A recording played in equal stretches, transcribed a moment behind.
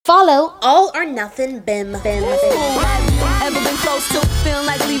Follow All or Nothing Bim. Ever been close to feeling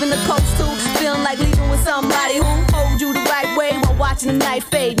like leaving the coast too? Feeling like leaving with somebody who hold you the right way while watching the night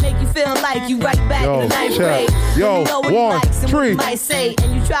fade, make you feel like you right back in the ninth grade. Yo, you know what 1, he likes and 3. what he might say,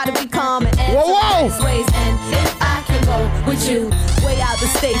 and you try to be calm and answer his ways. And if I can go with you, way out the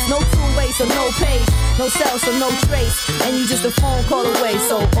states, no two-way, so no page, no cell, so no trace, and you just a phone call away.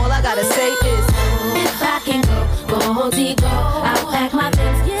 So all I gotta say is, if I can go contigo, I'll pack my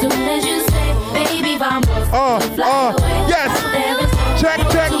things soon as you say, baby, vamos, fly away. Yes. Check,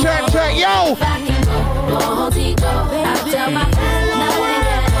 yo. If I can go contigo, I'll tell my friends nothing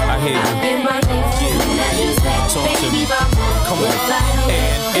else. I hear you. I'll get my things soon as you say, baby, vamos, Come on. fly away.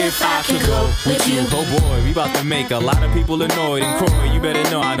 And if I could go with you, oh boy, we about to make a lot of people annoyed. And Croy, you better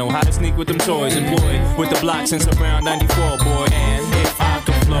know I know how to sneak with them toys. Employed with the block since around 94, boy. And if I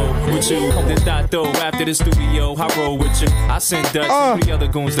could flow with you, then Dato after the studio, I roll with you. I send Dutch and 3 other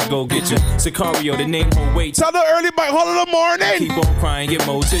goons to go get you. Sicario, the name whole weight. Tell the early bite, hold of the morning. Keep on crying, get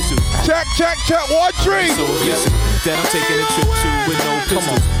more tissue. Check, 1, 3. So listen, that I'm taking a trip to with no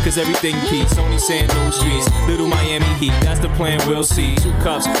pistols. Cause everything peace, only saying no streets. Little Miami Heat, that's the plan, we'll see. 2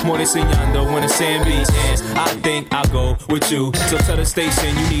 cups, more than Signando when the sand beats. And I think I'll go with you. So tell the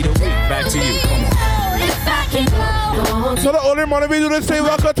station you need a week. Back to you, come on. So the only money we do is say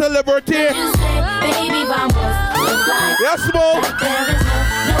welcome to Liberty. Yes, Mo.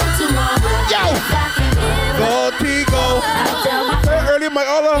 Yo. Go. Early my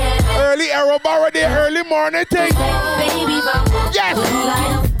other early arrow bar there, early morning thing. Yes.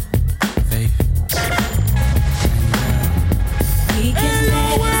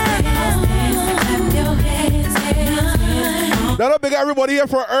 That'll big everybody here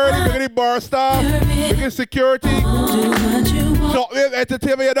for early, big the bar staff, big security. Shortwave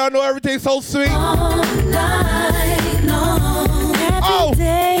entertainment, you don't know everything so sweet. Happy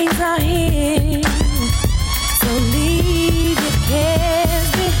days are here, so leave your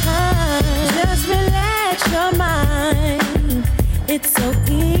cares behind. Just relax your mind. It's so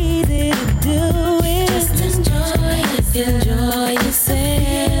easy to do it. Just enjoy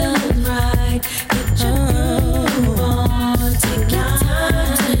yourself, right? Get your groove on. Take your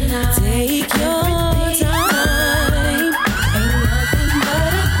time tonight. Take your time. Ain't nothing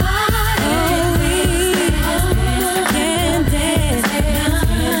but a party. Can dance all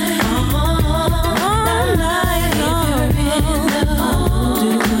night long. Do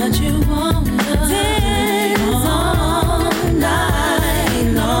what you want. Dance all night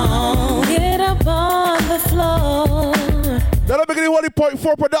long. Get up on the floor. That'll be the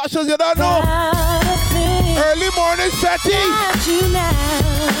 1.4 Productions, you don't know. Early morning setting. You now.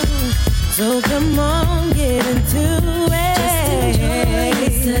 So come on, get into it. Just enjoy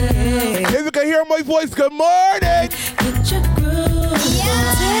yourself. If you can hear my voice, good morning. Get your groove on.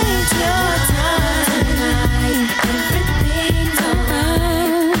 Take your time tonight. Everything's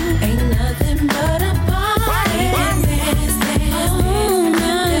alright. Ain't nothing but a party. Dance all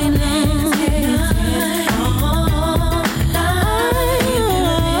night long. All night.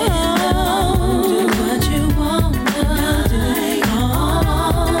 Do what you want to do.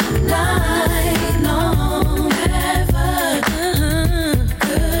 All night long. Have a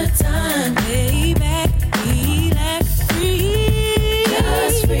good time. Lay back, relax, free.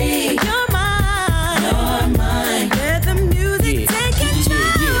 Just free your mind. Let the music take control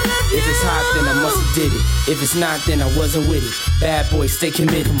of you. If it's hot, then I must have did it. If it's not, then I wasn't with it. Bad boy, stay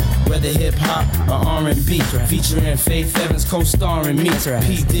committed. Whether hip hop or R&B, featuring Faith Evans co-starring me.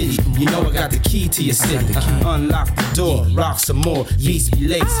 P Diddy, you know I got the key to your city. Unlock the door, rock some more. Beats be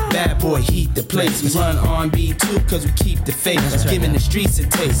lace, bad boy heat the place. We run R&B too, cause we keep the faith. Giving the streets a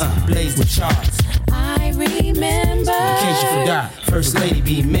taste, blaze the charts. I remember. In case you forgot, First Lady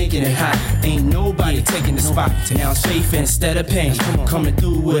be making it hot. Ain't nobody taking the spot. Now it's faith instead of pain. Coming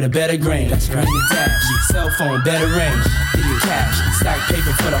through with a better grain. Bring the dash, cell phone, better range. Give you cash, stack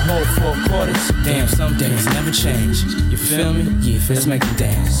paper for the whole 4 quarters. Damn, some things never change. You feel me? Yeah, let's make them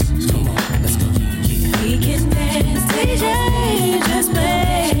dance. Come on, let's go. Yeah. We can dance, DJ, just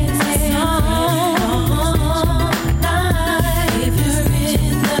play the song. If you're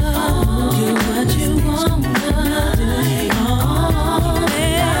in the mood, do what you want to do.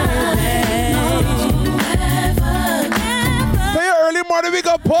 Say early morning, we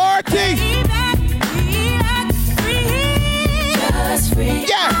go party. Just free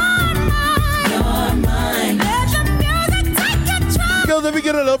your mind. Let the music take control. Girls, let me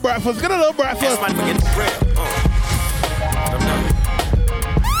get a little breakfast. Get a little breakfast.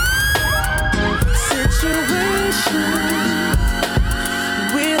 Situation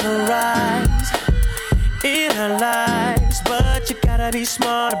will arise in our lives, but you gotta Gotta be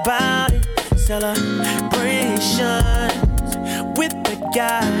smart about it. Celebrations with the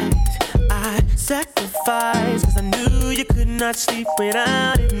guys I sacrificed, 'cause I knew you could not sleep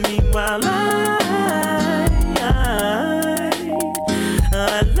without it. Meanwhile,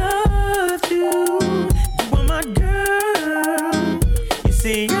 I loved you. You were my girl. You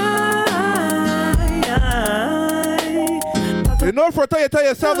see, you know, for tell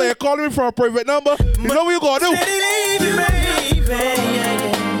yourself that you're calling me from a private number, you know what you gonna do?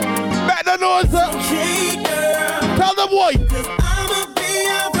 Back the nose up. okay, girl. Tell the boy. 'Cause I'ma be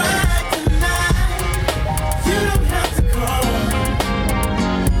alright tonight. You don't have to call.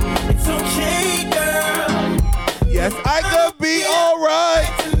 It's okay, girl. Yes, I could be alright.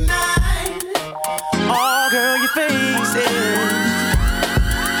 Tonight. Oh, girl, your face is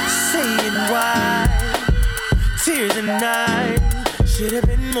saying why. Tears and night. Should've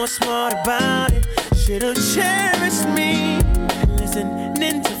been more smart about it. Should've cherished me.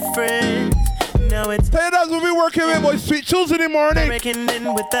 Listening to friends. Now it's Tell you that's what we working with, boy. Sweet tunes in the morning.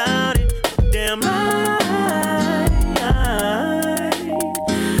 reckoning without it. Damn, I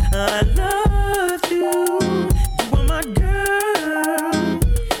loved you. You were my girl.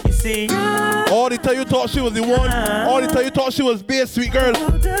 You see, All the time you thought she was the one. All the time you thought she was big, sweet girl.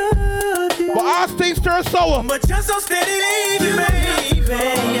 But I stay stir sour. but you're so steady, baby.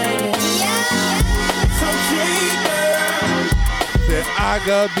 It's okay, girl. Said I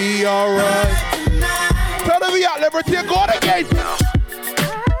gotta be alright. Tell them we at Liberty and go again.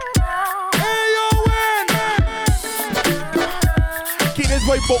 Hey, yo, win. Keep this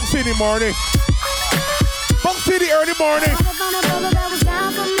boy Box City morning. Box City early morning. That was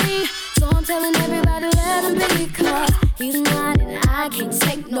down for me. So I'm telling everybody let him be, 'cause he's mine and I can't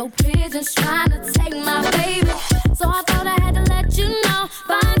take no pigeons trying to take my baby. So I thought I had to let you know.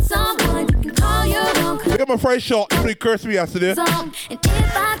 Find someone you can call your own. Look at my first shot. He cursed me yesterday. And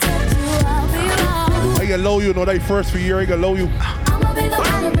if I touch you, I'll be wrong. I can low you, know that first few years, I can low you. I'ma be the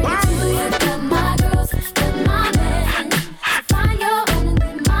one to bring it to you. Got my girls, got my men. Find your own and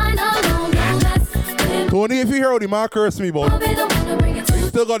leave mine alone. Don't mess with him. Tony, if you hear how the man curse me, boy, I'll be the one to bring it to you.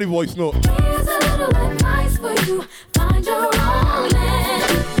 still got the voice note. Here's a little advice for you. Find your own man.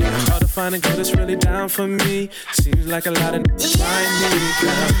 Hard to find a girl that's really down for me. Seems like a lot of trying me,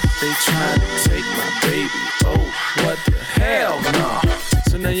 girl. They trying to take my baby. Oh, what the hell, no.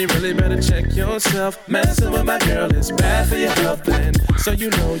 So now you really better check yourself. Messing with my girl is bad for your health, and so you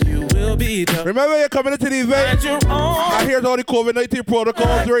know you will be done. Remember, you're coming into the event. Find your own. I hear all the COVID-19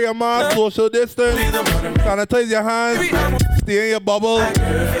 protocols. Wear your mask, social distance, sanitize your hands, stay in your bubble. You need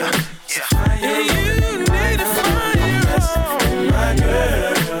to find your own, my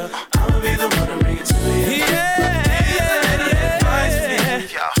girl. I'ma be the one to bring it to you.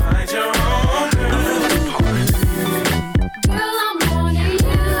 Find your own girl. Girl, I'm wanting you.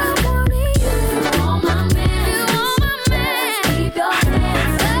 You want my man. Keep your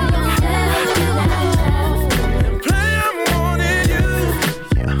hands out. Play, I'm wanting you.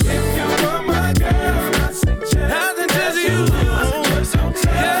 If you want my girl, I suggest you.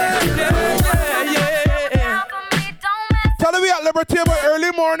 Tell them we at Liberty about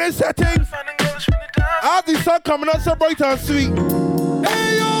early morning setting. As the sun coming out so bright and sweet.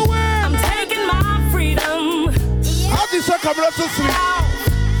 Hey, yo, win. I'm taking my freedom. As the sun coming out so sweet.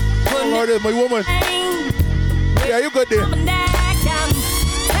 Oh, Lord, that's my woman. Yeah, you good there. I'm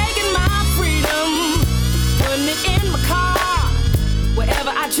taking my freedom. Putting it in my car. Wherever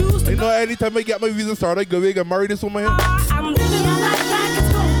I choose to You go. know, anytime I get my visa started, I go and marry this woman here. I'm living my life like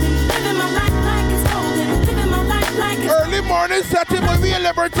it's golden. Living my life like it's golden. Living my life like it's Early morning setting when we in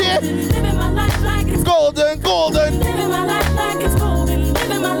Liberty. living my life like it's Golden, golden. living my life like it's golden.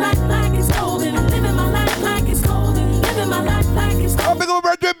 Living my life like it's golden. Living my life like it's golden. Living my life like it's golden. I'm big over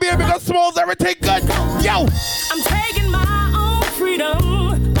birthday beer because smalls everything good. Yo! I'm taking my own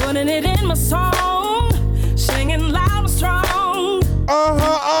freedom, putting it in my song, singing loud and strong. I'm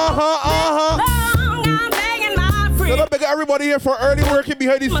taking my So freedom. don't beg everybody here for early working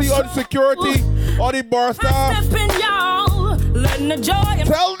behind the scene, all the security, all the bar staff. Stepping y'all, letting the joy and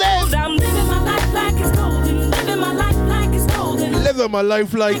Tell them. I'm living my life like it's golden. Living my life like it's golden. Living my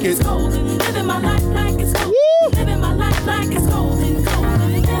life like It's it. golden. Living my life like it's golden. Woo! Living my life like it's golden.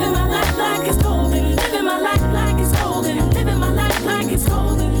 Golden. Living my life like it's golden. Living my life like it's golden. Living my life like it's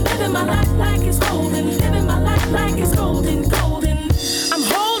golden. Living my life like it's golden. Living my life like it's golden. Golden. I'm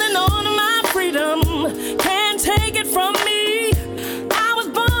holding on to my freedom. Can't take it from me. I was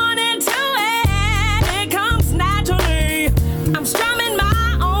born into it. It comes naturally. I'm strumming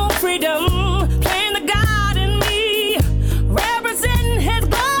my own freedom. Playing the God in me. Representing his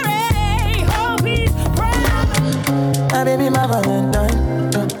glory. Oh, he's proud. My baby, my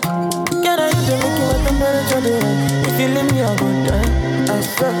me a good time. I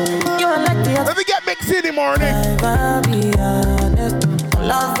swear, you are like the. Let me get mixed in the morning. I'll be honest,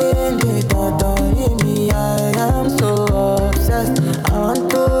 loving the thought in me. I am so obsessed. I want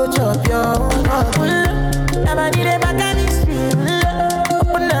to chop your heart. Never need a back and it's real.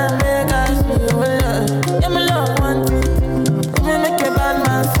 Open and make us feel. Yeah, my love one thing. Me make a bad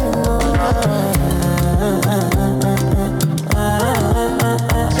man sing.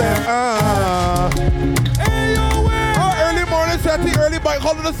 Hey, yo, where? Early morning setting, early bike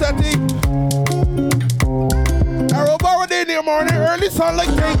holiday setting. Arrow bar day in the morning, early sunlight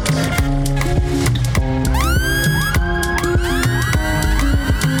thing.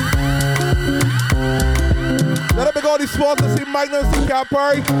 Let up all these sponsors, see Magnus, see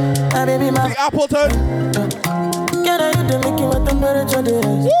Campari, see Appleton. Can I hit the Mickey with temperature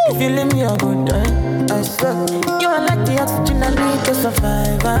days? If you leave me a good time, I swear. You are like the oxygen I need to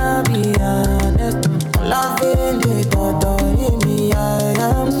survive. I'll be honest. Loving the thought in me. I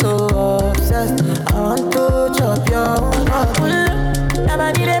am so obsessed. I want to chop your heart.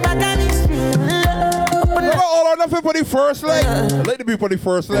 Never need a back and it's real. Never all or nothing for the first leg. I like to be for the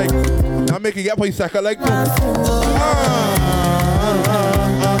first leg. I'm making it for the second leg too.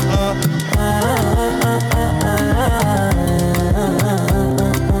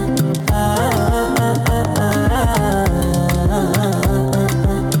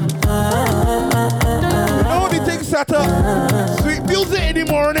 Sweet music in the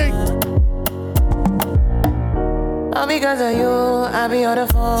morning. All because of you, I be on the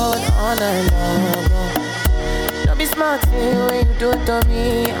phone all night long. Don't be smart when you do it to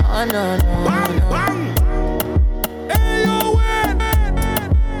me. Oh no, no, bang, no. Bang. Hey, yo,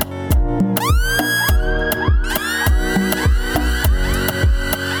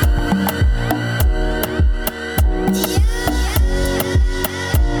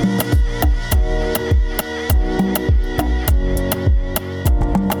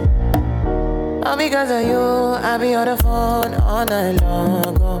 because of you, I be on the phone all night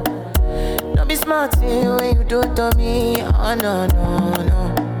long. Don't be smart when you do it to me. Oh no, no,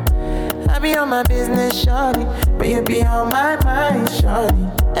 no. I be on my business, shawty, but you be on my mind, shawty.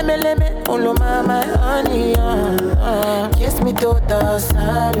 MLM, all my honey, kiss me to the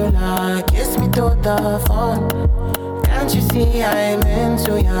cellular, kiss me to the phone. Can't you see I'm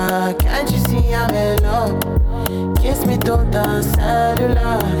into ya? Can't you see I'm in love? Kiss me to the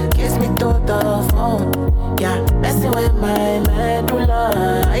cellular, kiss me to the phone. Yeah, messing with my medulla.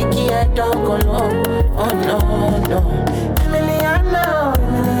 I can't talk alone. Oh no, no. Emiliano,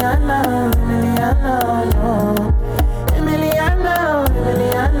 Emiliano, Emiliano, no. Emiliano,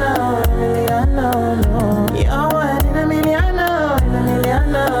 Emiliano, Emiliano, no. You're one in Emiliano,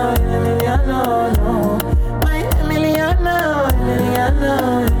 Emiliano, Emiliano, no. My Emiliano, Emiliano,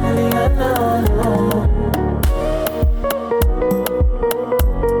 Emiliano, no.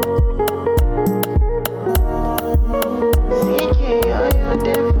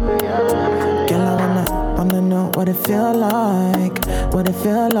 What it feel like, what it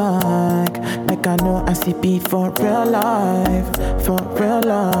feel like. Like I know I see beat for real life, for real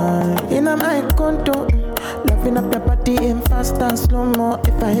life. In my condo, loving up your body in fast and slow-mo.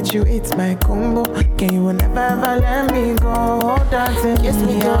 If I hit you, it's my combo. Can you never ever let me go? Dancing, kiss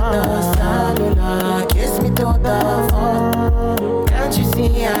me to the cellular, kiss me to the phone. Can't you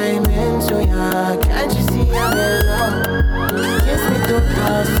see I'm into ya? Can't you see I'm in love? Kiss me to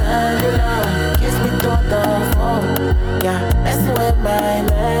the cellular, kiss me to the phone. Yeah, messing with my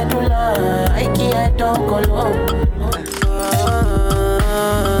medulla. I can't talk alone.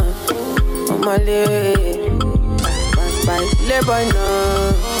 Oh my lady, bye, le boy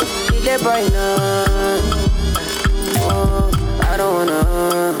now. Oh, I don't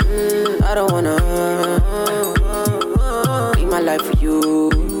wanna live my life for you.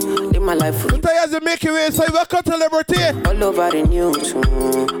 My life for you. As you make your way, so you welcome to liberty. All over the news,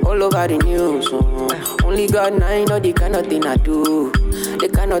 all over the news. Only God know the kind of thing I do, the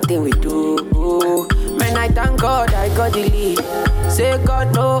kind of thing we do. Man, I thank God I got the lead. Say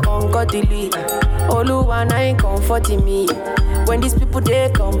God no ungodly. Oluwa ain't comforting me. When these people they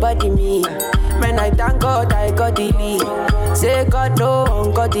come body me. Man, I thank God I got the lead. Say God no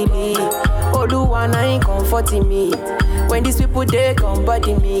ungodly. Oluwa ain't comforting me. When these people they come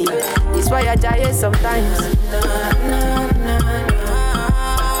body me. It's why I die sometimes.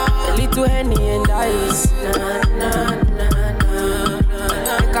 A little Henny and ice.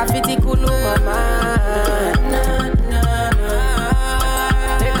 Make a fitty cool my mind.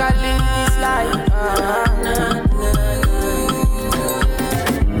 Make a live this life.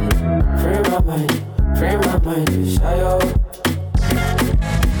 Free my mind to shy out.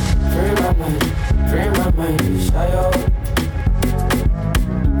 Free my mind to shy out.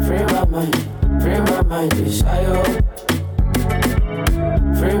 mind, desire.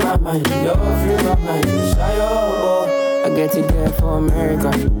 Free my mind, yo, free my mind, desire. I get it there for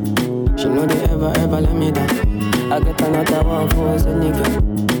America. She know they ever let me down. I get another one for a nigga.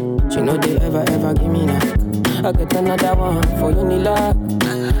 She know they ever give me that. I get another one for Unila.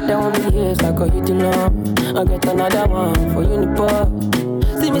 That one be years like a hit long. I get another one for Unipa.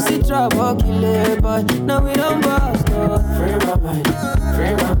 See me see trouble, kill it, but now we don't bust. Free my mind,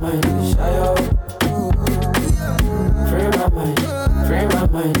 shy out. Free my mind,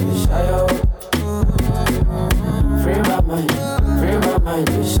 shy out. Free my mind,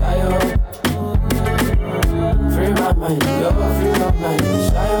 shy out. Free my mind, yo, free my mind,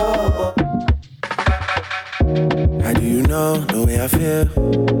 shy out. How do you know the way I feel?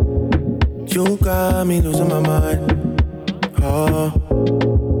 You got me losing my mind. Oh.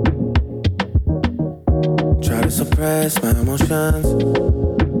 Try to suppress my emotions.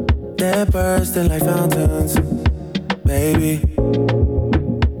 They're bursting like fountains, baby.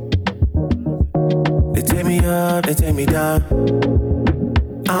 They take me up, they take me down.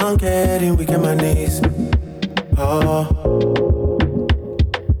 I'm getting weak in my knees. Oh.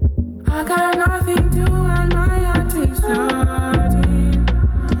 I got nothing to and my heart is hurting.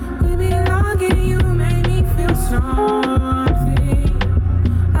 Baby, longing you make me feel something.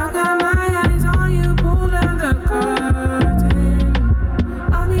 I got my eyes on you, pull down the curtain.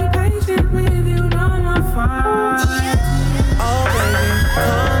 I'll be patient with you, no more fighting. Oh baby,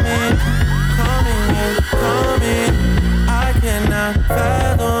 come in. I cannot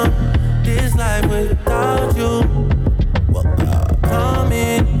fathom this life without you.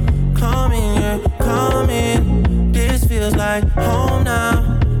 Come in. This feels like home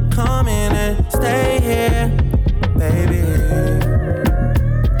now. Come in and stay here, baby.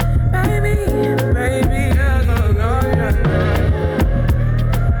 Baby, I don't know.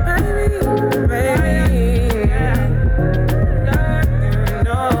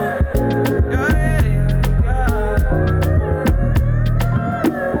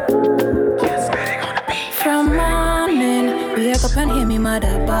 From morning, wake up and hear me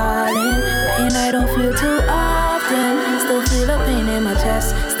mother bawling. Pain I don't feel too often. Still feel the pain in my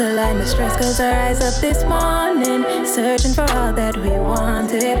chest. Still I the stress cause I rise up this morning. Searching for all that we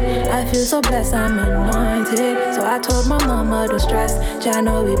wanted. I feel so blessed, I'm anointed. So I told my mama don't stress. Jah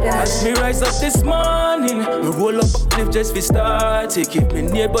know we blessed. As me rise up this morning, me roll up a cliff just for start. Keep me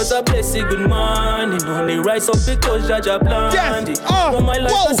neighbors a blessing, good morning. Only rise up because Jah planned it. For my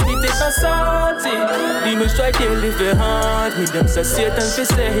life I sweet it and salty. Demons try to live it hard. Me them say Satan fi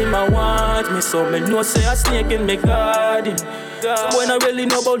say him I want me. So me know say a snake in me garden. So when I really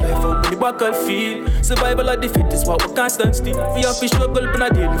know about life, how the battlefield. Survival of the fittest, what we constant steal. We have to struggle, but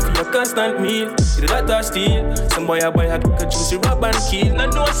not daily for a constant meal. See that I steal. Some boy a can choose to rob and kill. No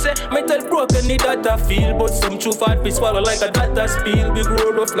know say metal broken, need that I feel. But some true fat fish swallow like a data spill. Big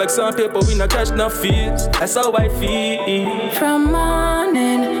roll off like sandpaper, we not catch no fields. That's how I feel. From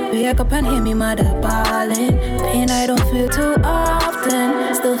morning, wake up and hear me mother bawling. Pain I don't feel too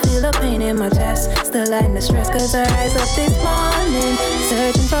often. Still feel the pain in my chest. Still I the stress cause I rise up this morning.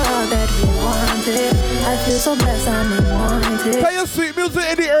 Searching for all that we wanted. I feel so blessed, I'm anointed. Play your sweet music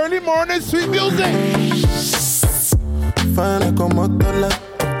in the early morning, sweet music. Fine like a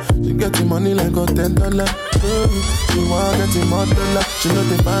 $1. She get the money like a $10. She want get the $1. She know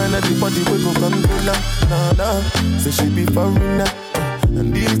they find that the body will go control her. Nah, say she be foreigner.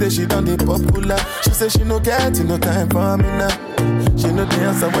 And these days she done the popular. She say she no get no time for me now. She know the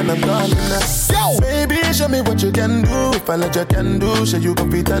answer when I'm calling her. Yo! Baby, show me what you can do. If I let you can do, show you go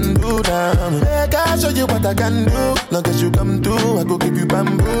fit and do down. Make I show you what I can do. Long as you come through, I go give you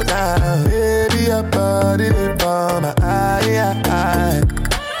bamboo down. Baby, your body they for my eye.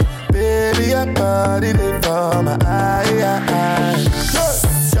 Baby, your body they for my eye.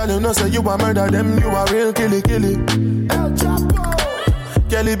 Girl, you know say you a murder them, you a real killy. El Chapo.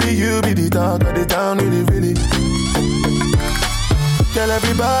 Girl, it be you be the talk of the town, really. Girl,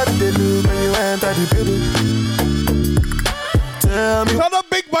 everybody they look when you enter the building. Tell me. Tell the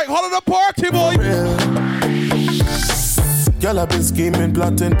big bike, hold the party, boy. Girl, I've been scheming,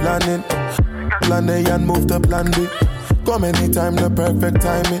 plotting, planning. Plan A and move to plan B. Come anytime, the perfect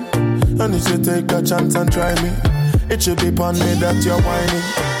timing. And you should take a chance and try me. It should be upon me that you're whining.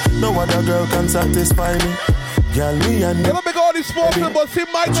 No other girl can satisfy me. Girl, me and you. Let me go this smoking, but see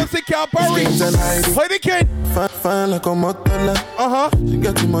Mike and see Camp Paris. Play the kid. Fine like a $1. She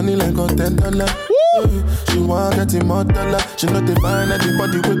get the money like a $10. She want get the $1. She know they find that the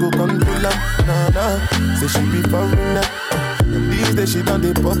body will go control her. Nah, say she be foreigner. And these days she done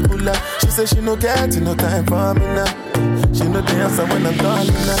the popular. She say she no get no time for me now. She know the answer when I'm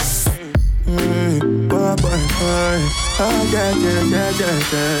calling her.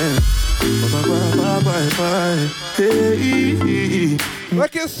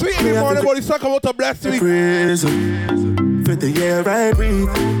 Like it's sweet in the morning, but it's talking about the blessed week. For the air I breathe,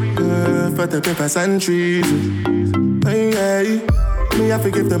 for the peppers and trees. Me have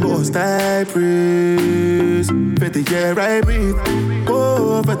to give the most I praise. For the air I breathe,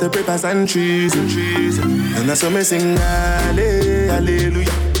 oh, for the peppers and trees. And that's what me sing,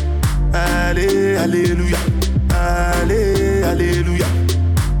 hallelujah, hallelujah, hallelujah,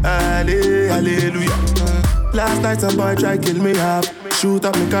 hallelujah. Last night some boy try kill me up. Shoot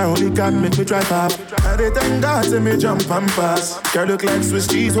up my car, only got make me drive up. And they thank God to me jump and pass. Girl look like Swiss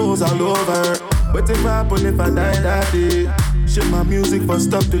cheese holes all over. But if I pull if I die that day, shit my music for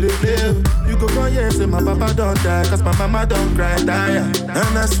stop till it play. You go for years and my papa don't die, cause my mama don't cry die.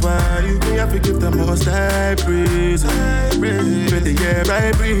 And that's why you have to give the most I praise. For the air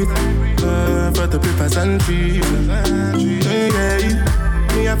I breathe, for the papers and trees.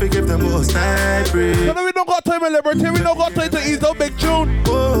 Me have to give the most I praise. So we don't got time in liberty, we don't got time to ease up big tune.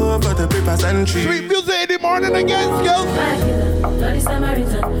 Oh, for the papers and trees. Sweet music in the morning again, skills. Bloody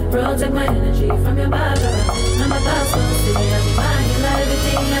Samaritan, protect my energy from your background. And my thoughts don't see, I be mine,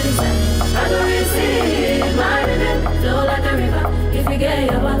 everything I desire. I don't receive my rhythm, flow like a river. If you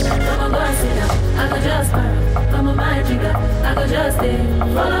get your back, come on, go sit down. I could just borrow, come on my trigger. I could just stay,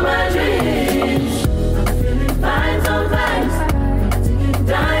 follow my dreams. I'm feeling fine, so vibes.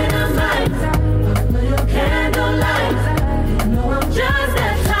 Dynamite, no you can't do lies. You know I'm just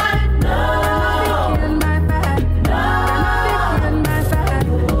that type. No,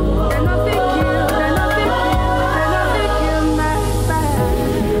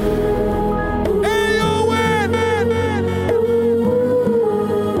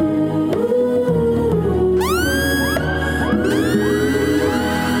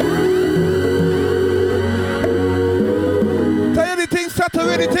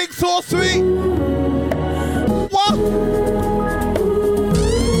 Anything so sweet. What?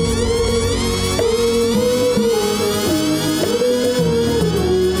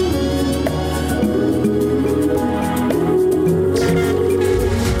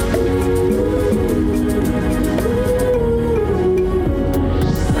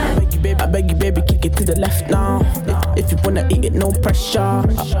 I beg you, baby, kick it to the left now. If you wanna eat it, no pressure.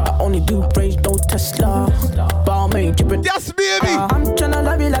 I only do range, no Tesla. Balmain, drippin'. Yes, baby. I'm tryna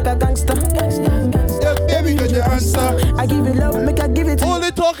love you like a gangster. Yes, baby, got your answer. I give you love, make I give it to you.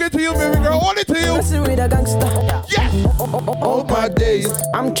 Only talking to you, baby girl, only to you. Messing with a gangster. Yes. All my days.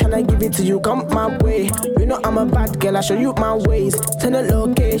 I'm tryna give it to you, come my way. You know I'm a bad girl, I show you my ways. Send a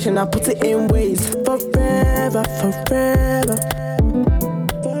location, I put it in ways. Forever, forever.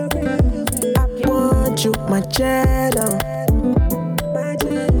 You, my channel.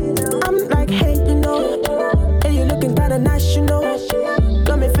 I'm like, hey, you know, hey, you looking kinda nice, you know.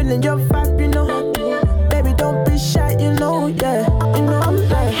 Got me feeling your vibe, you know. Baby, don't be shy, you know, yeah. You know, I'm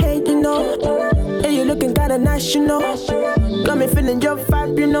like, hey, you know, hey, you looking kinda nice, you know. Got me feeling your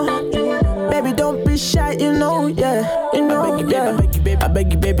vibe, you know. Baby, don't be shy, you know, yeah. You know, I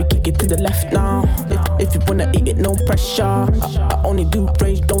beg you, baby, kick it to the left now. If you wanna eat it, no pressure. I only do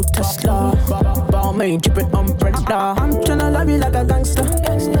range, no Tesla. Balmain, drippin' umbrella. I'm tryna love you like a gangster.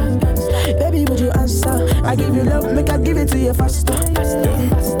 Baby, would you answer? I give you love, make I give it to you faster.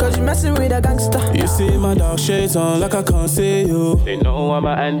 Cause you messing with a gangster. You see my dark shades on like I can't see you. They know I'm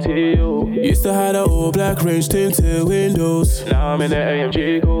an anti-you. Used to have the old black range tinted windows. Now I'm in the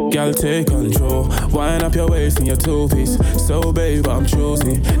AMG coupe. Girl, take control. Wind up your waist in your two-piece. So babe, I'm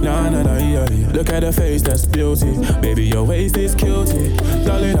choosing. Nah, yeah. Look at the face, that's beauty. Baby, your waist is cutie.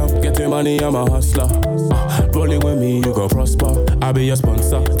 Darling, I'm getting money, I'm a hustler. Rolling with me, you go prosper. I'll be your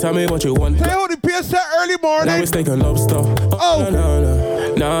sponsor. Tell me what you want. Tell you how the PS that early morning. Now we steak and lobster. Oh.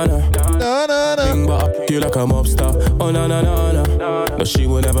 Nah. Bing back, you like a mobster. Oh, nah. No, she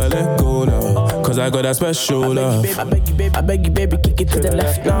will never let go now. Cause I got that special love. I beg you, baby, kick it to the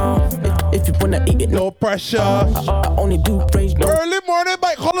left now. If you wanna eat it, no pressure. I only do range, no. Early morning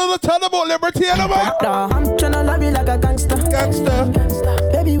bike, calling to tell about liberty and about. I'm tryna love you like a gangster.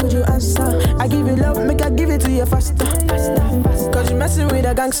 Baby, would you answer? I give you love, make I give it to you faster. Cause you messing with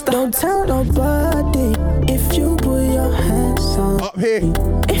a gangster. Don't tell nobody if you put your hands on up here.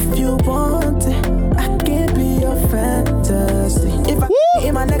 If you want it, I can be your fantasy. If I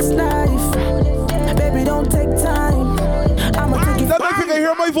in my next life, baby, don't take time. I'ma take it. Let me think I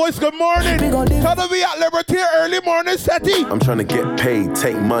hear my voice. Good morning. Tell them we at Liberty early morning, SETI. I'm trying to get paid,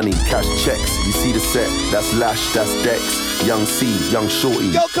 take money, cash checks. You see the set, that's Lash, that's Dex. Young C, Young Shorty.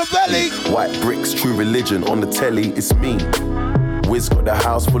 Yo, Cavelli. White bricks, true religion on the telly, it's me. Wiz got the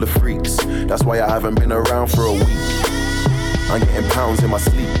house full of freaks. That's why I haven't been around for a week. I'm getting pounds in my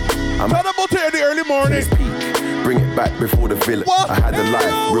sleep. I'm talking about it in the early morning. Bring it back before the villain. I had a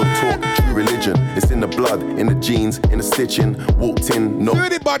life, real talk, true religion. It's in the blood, in the jeans, in the stitching. Walked in, no. See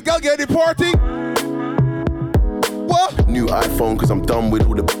the bad girl get the party. What? New iPhone, cause I'm done with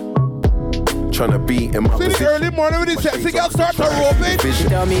all the trying to be in my position. See the early morning when the sexy girl start to roll it. She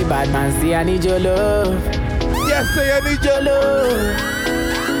tell me, bad man, see I need your love. Yes, say I need your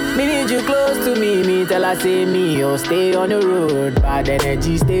love. Me need you close to me. Me tell her say me, oh stay on the road. Bad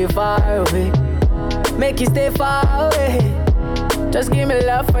energy, stay far away. Make you stay far away. Just give me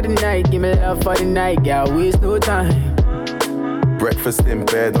love for the night. Give me love for the night. Yeah, waste no time. Breakfast in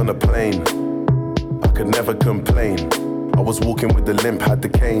bed on a plane. I could never complain. I was walking with the limp, had the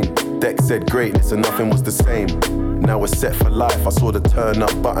cane. Deck said greatness and nothing was the same. Now we're set for life. I saw the turn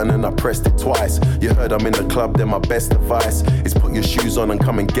up button and I pressed it twice. You heard I'm in the club, then my best advice is put your shoes on and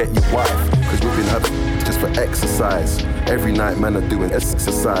come and get your wife. Cause we've been having just for exercise. Every night man are doing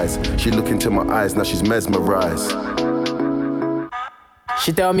exercise. She look into my eyes, now she's mesmerized.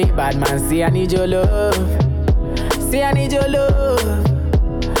 She tell me, bad man, see I need your love. See I need your love.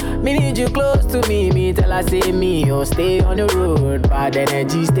 Me need you close to me. Me tell her say me, oh stay on the road. Bad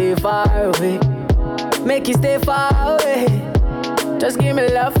energy, stay far away. Make you stay far away. Just give me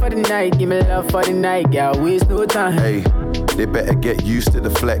love for the night. Give me love for the night. Yeah, waste no time. Hey, they better get used to the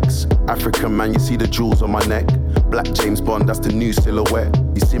flex. African man, you see the jewels on my neck. Black James Bond, that's the new silhouette.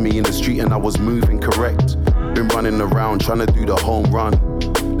 You see me in the street and I was moving correct. Been running around trying to do the home run.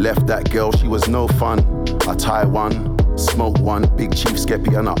 Left that girl, she was no fun. I tie one, smoke one, big chief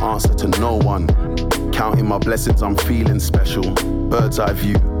skeppy and I answer to no one. Counting my blessings, I'm feeling special. Bird's eye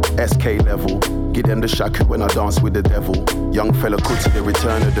view, SK level. Give them the shaku when I dance with the devil. Young fella Kuti, the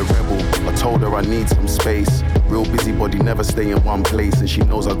return of the rebel. I told her I need some space. Real busybody, never stay in one place. And she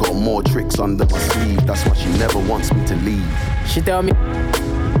knows I got more tricks under my sleeve. That's why she never wants me to leave. She tell me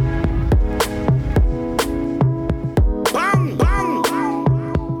bang, bang.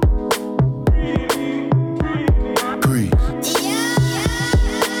 Breathe.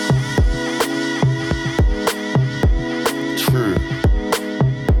 True.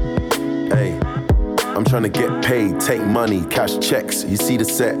 Hey, I'm trying to get paid, take money, cash checks. You see the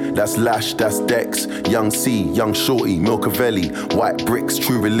set, that's Lash, that's Dex. Young C, Young Shorty, Milcavelli, White Bricks,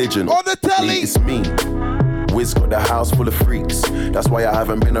 True Religion. On the telly! It's me. Wiz got the house full of freaks. That's why I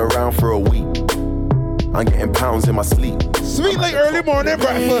haven't been around for a week. I'm getting pounds in my sleep. Sweet like early morning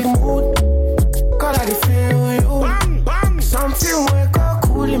breakfast. God, I feel you. Bang, bang. Something wake up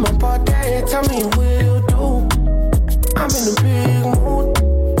cool in my body. Tell me what you do. I'm in a big mood.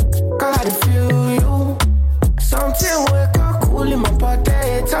 God, I feel you. Something wake up cool in my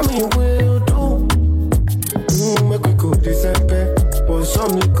body. Tell me what you do. Make we go December. Want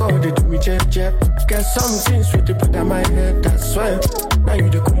some liquor, they do me jet. Get something sweet to put on my head, that's why. Now you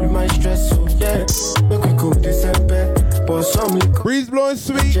the cool in my stress, so yeah. Make we go December. Want some liquor. Breeze blowing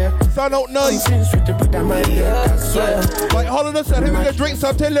sweet, sun out nice. Something sweet to put on my head, that's why. Like Holland said, here we can drink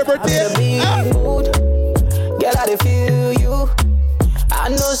something liberty. Girl, I feel you. I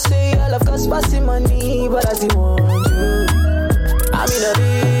know say all of cost passing money, but I still want you. I'm in a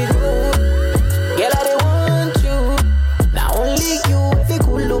big mood. Girl, I want you. Not only you, if you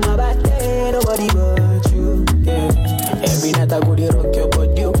cool do my body, nobody but you. Yeah. Every night I go to rock your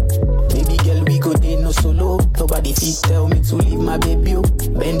body. Baby girl, we go there no solo. Nobody fit tell me to leave my baby.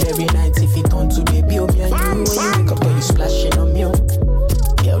 Bend every night if it on to baby. Me and you, when you wake up, girl, you splashing on me.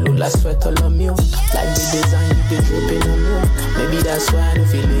 Girl, look like sweat all on me. Like the design you be dripping on me. Maybe that's why I don't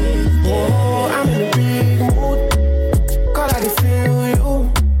feel it. Yeah. Oh, I'm in a big mood. God, I feel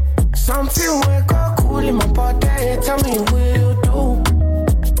you. Something wake up cool in my body. Tell me what you do.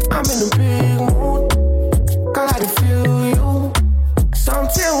 I'm in a big mood. God, I feel you.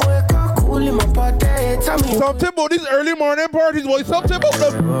 Something wake up cool in my body. Tell me something about these early morning parties, boy. Something about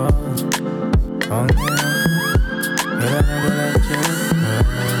them.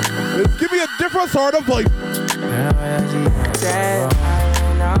 Give me a different sort of vibe.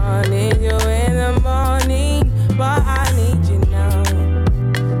 I need you in the morning, but I need you now.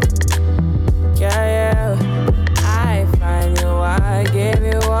 Yeah. I find you, I give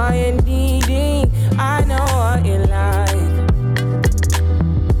you all you needing. I know what you like.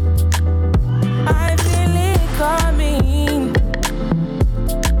 I feel it coming.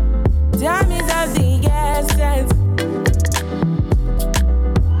 Time is of the essence.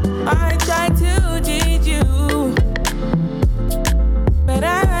 I try to teach you, but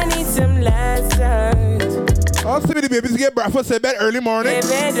I need some lessons. I'll see me the babies get breakfast in bed early morning.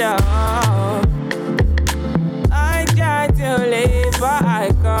 I try to wanna leave, but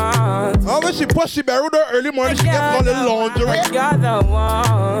I can't. Oh, when she push she married her early morning, she gets all the laundry. You're the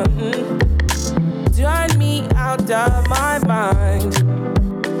one. Turn me out of my mind.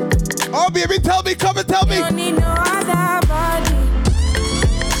 Oh, baby, tell me, come and tell me. You don't need no other body.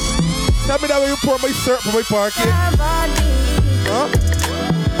 Tell me that when you pour my syrup for my parking. Huh?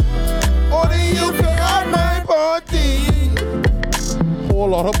 Only you feel on my body. Whole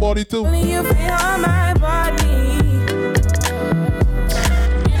lot of body too. Only you feel on my body.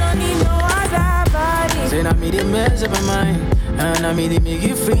 You don't need no other body. Say I made it mess up my mind, and I made it make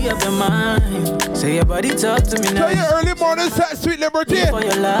you free up your mind. Say your body talk to me now. Tell your early morning set, sweet liberty. For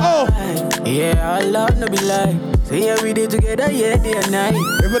your life. Oh, yeah, I love no be lie. Say every day together, yeah, day and night.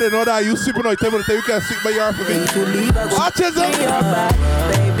 If you didn't know that, you sleeping on the table, you can sleep by your for me. Watch it, your body,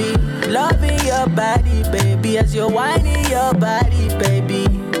 baby. Loving your body, baby. As you're whining your body, baby.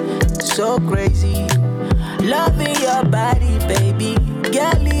 So crazy. Loving your body, baby.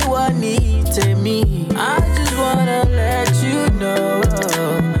 Girl, you want need to me. I just wanna let you know.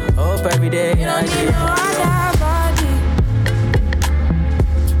 Hope every day you don't need no other body.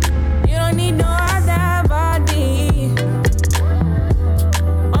 You don't need no other body.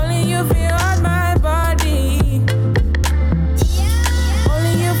 Only you feel on my body.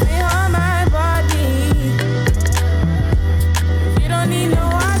 Only you feel on my body. You don't need no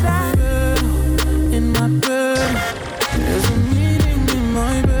other. In my bed, there's a meeting in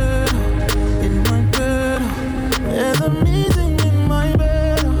my bed. In my bed, there's a meeting in my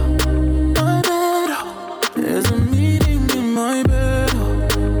bed. My bed, there's a meeting in my bed.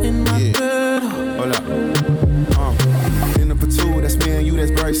 In my bed. Hold up. Dinner for two, that's me and you,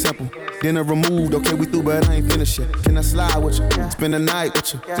 that's very simple. Dinner removed, okay, we through, but I ain't finished yet. Can I slide with you? Spend the night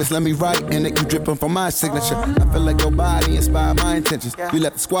with you. Just let me write and it keep dripping from my signature. I feel like your body inspired my intentions. You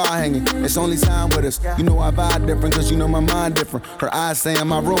left the squad hanging, it's only time with us. You know I vibe different, cause you know my mind different. Her eyes saying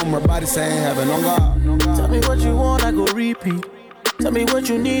my room, her body saying heaven, oh God. Tell me what you want, I go repeat. Tell me what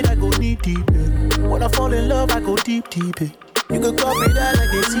you need, I go knee deep. When I fall in love, I go deep, deep. You can copy that like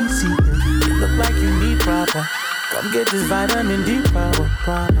a CC. You look like you need proper. Come get this vitamin D power.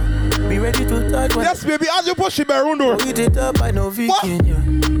 Be ready to touch when. Yes, baby, as you push it around door. Eat it up, I know vegan,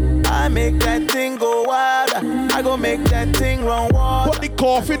 yeah. I make that thing go wild. I go make that thing run wild. Put the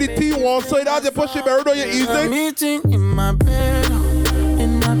coffee, the tea one side, as you push it around door, you easy. There's a meeting in my bed.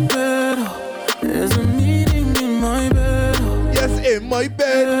 In my bed. There's a meeting in my bed. Yes, in my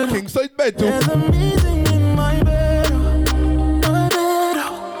bed. King side bed too. There's a meeting in my bed. My bed.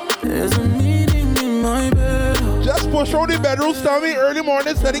 There's a meeting in my bed. Just push around the bedroom, start me early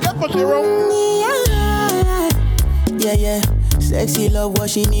morning, steady get push it around. Yeah, yeah. Sexy love what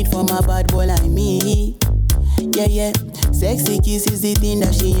she need from a bad boy like me. Yeah, yeah. Sexy kiss is the thing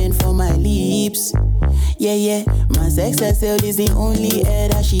that she ain't for my lips. Yeah, yeah. My sex herself is the only air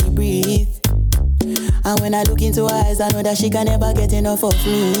that she breathes. And when I look into her eyes, I know that she can never get enough of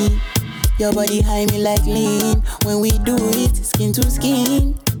me. Your body high me like lean. When we do it, skin to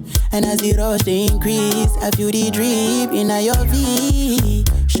skin. And as the rush they increase, I feel the drip in your V.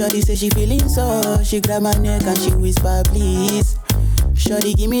 Shorty say she feeling so. She grab my neck and she whisper please.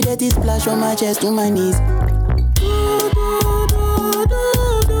 Shorty give me that splash from my chest to my knees.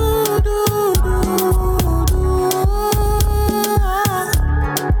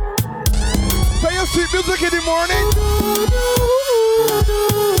 Play your sweet music in the morning.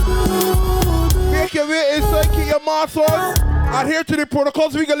 Make your way inside, keep your mask on. Adhere to the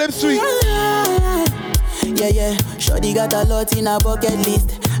protocols, we can live sweet. Yeah, yeah. Shorty got a lot in her bucket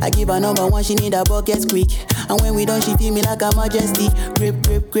list. I give her number one, she need a bucket quick. And when we done, she feel me like a majesty. Grip,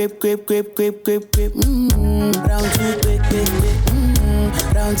 grip, grip, grip, grip, grip, grip, grip. Round two, quick, quick, quick.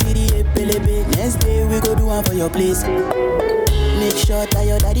 Round to the epilebe. Next day we go do one for your place. Make sure that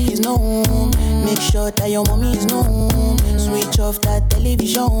your daddy is known. Make sure that your mommy is known. Switch off that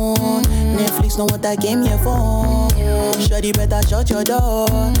television. Netflix know what I came here for. Shorty better shut your door,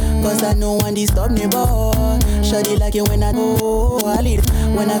 cause I know one disturb me, boy. Shorty like it when I go, I leave.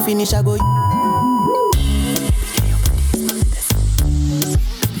 When I finish, I go.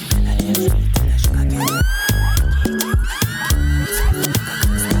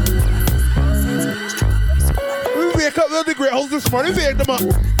 We wake up with the great house this morning, we wake them up.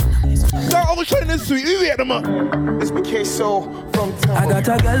 Start overshading this sweet, we wake them up. It's BK Soul from Temple. I got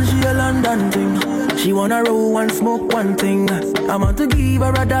a girl, she a London thing. She wanna roll and smoke one thing. I want to give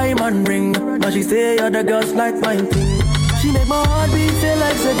her a diamond ring, but she say other girls like my thing. She make my heart beat feel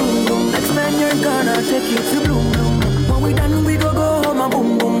like say boom boom. Next time you're gonna take it to bloom bloom. When we done we go home and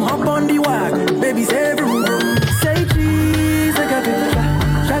boom boom. Hop on the wagon, baby say vroom vroom. Say cheese, take a picture.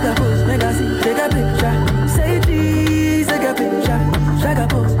 Shaka pose, make a see, take a picture. Say cheese, take a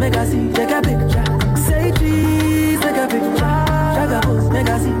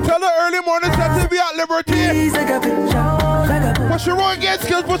roll again,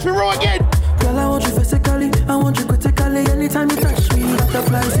 skills, push me roll again. Girl, I want you physically, I want you critically. Anytime you touch me,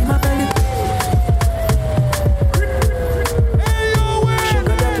 butterflies in my belly. Hey, yo,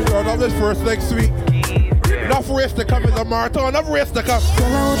 wait. Love this first leg sweet. Enough race to come in the marathon, enough race to come.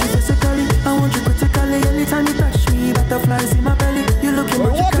 Girl, I want you physically, I want you critically. Anytime you touch me, butterflies in my belly. You looking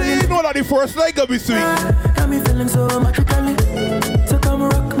magically. What do you know that the first leg gonna be sweet? Got me feeling so magically. So come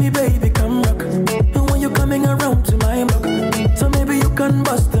rock me, baby, come rock. And when you're coming around to my block, so maybe you can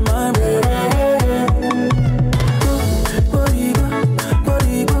bust in my brain.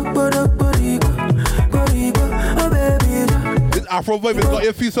 This Afro vibe has got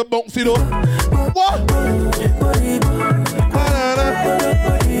your feet so bouncy though. What?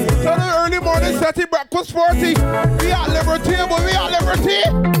 So the early morning setting breakfast party. We at Liberty, boy, we at Liberty.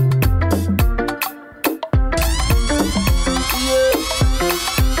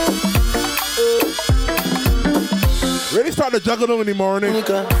 Really start to juggle in the morning.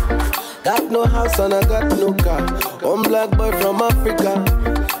 Got no house and I got no car. One black boy from Africa.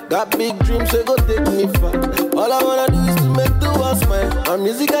 Got big dreams, so go take me far. All I wanna do is to make the world smile. And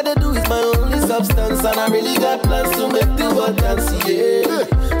music I do is my only substance. And I really got plans to make the world dance, yeah.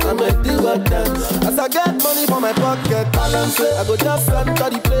 I make the world dance. As I get money for my pocket, balance it. I go just enter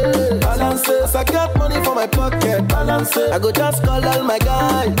the place, balance it. As I get money for my pocket, balance it. I go just call all my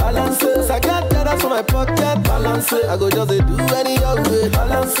guys, balance it. As I get dollars for my pocket, balance it. I go just do any other way,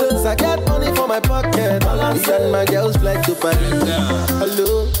 balance it. As I get money for my pocket, balance it. And my girls fly to Paris.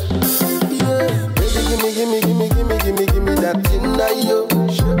 Hello. Yeah, baby, give me that thing that you.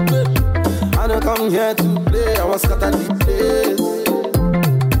 I don't come here to play, I want scatter the place.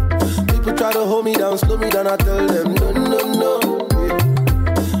 People try to hold me down, slow me down, I tell them no.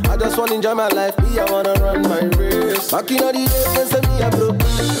 Yeah. I just wanna enjoy my life, me, I wanna run my race. Back in the days, they say me a broke.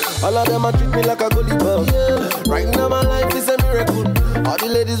 All of them a treat me like a goalie ball. Yeah. Right now my life is a miracle. All the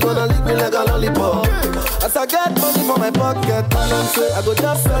ladies wanna lick me like a lollipop. As I get money for my pocket, balance it. I go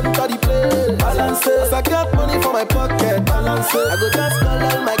just enter the place, balance it. As I get money for my pocket, balance it. I go just call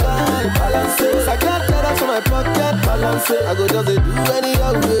all my guys, balance it. As I get dollars for my pocket, balance it. I go just do any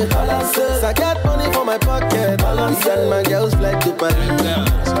other way, balance it. As I get money for my pocket, balance it. And my girls fly to Paris.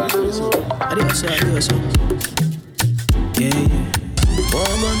 Adios. Yeah.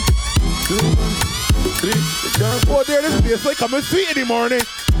 1 month, 2 months, 3. Oh, there this place like coming sweet in the morning.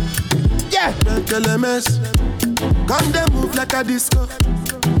 Yeah. LMS. Come they move like a disco.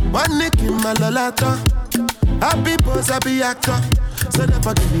 One nick in my lolata. Happy pose, happy actor. So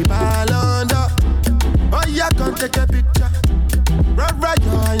never give me ball under. Oh yeah, come take a picture. Right,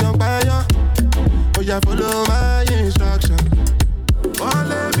 young buyer. Oh yeah, follow my instruction.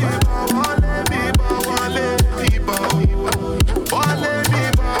 Wale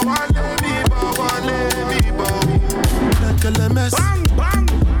LMS.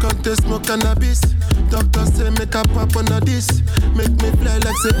 Come to smoke cannabis. Doctor say make a pop on a this. Make me fly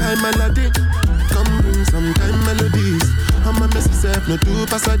like say I'm Aladdin. Come bring some kind melodies. I'm a messy self, no two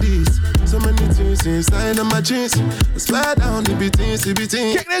pass a this. So many things inside of my jeans. I swear down the beatings.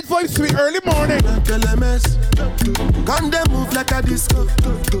 Kick that voice sweet early morning. LMS. Come they move like a disco.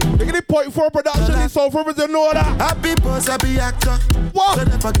 Look at the .4 production, it's so from you know that. Happy boss, happy actor. What? So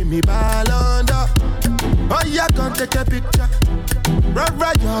never give me ball under. Oh yeah, come take a picture.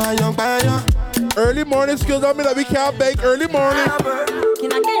 Right, young buyer. Early morning skills, I mean that we can't bake early morning.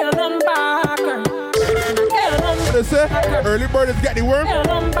 Can I get your number? What they say? Early bird is getting worm.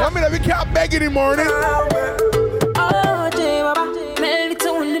 I mean that we can't beg in the morning. Oh, J-Baba, melody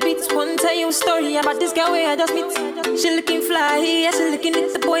to the beats. One tell you a story about this girl where I just meet. She looking fly, yeah, she looking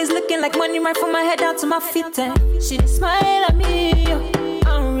at the boys looking like money right from my head down to my feet. She smile at me, I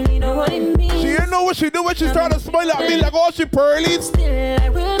don't really know what it means. She didn't know what she do when she started to smile at me like oh she pearly. Still, I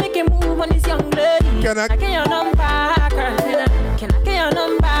will make a move on this young lady. Can I get your number, girl? Can I get your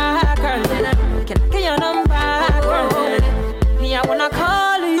number, girl? Can I get your number, girl? Me, I wanna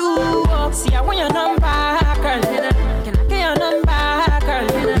call you. See, I want your number, girl. Can I get your number, girl?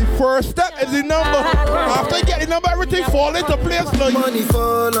 The first step is the number. After you get the number, everything fall into place. Like money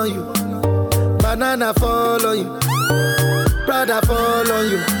fall on you, banana fall on you, Prada fall on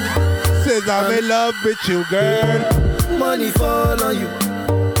you. Says I'm in love with you, girl. Money fall on you,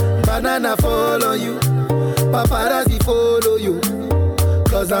 banana fall on you, paparazzi follow you.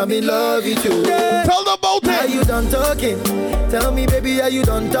 Cause I'm in love with you. Yeah. Tell them about it. Are you done talking? Tell me, baby, are you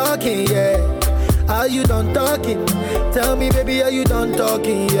done talking? Yeah. Are you done talking? Tell me, baby, are you done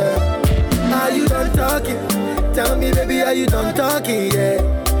talking? Yeah. Are you done talking? Tell me, baby, are you done talking? Yeah.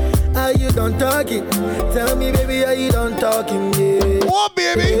 Are you done talking? Tell me, baby, are you done talking? Yeah. What,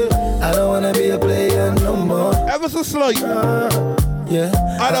 baby? Yeah. I don't wanna be a player no more. Ever so slight. Yeah.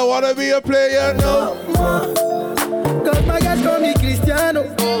 I don't wanna be a player, no. Cause my guys call me Cristiano,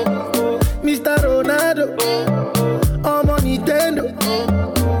 Mr. Ronaldo, I'm on Nintendo.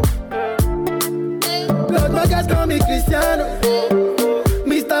 Cause my guys call me Cristiano,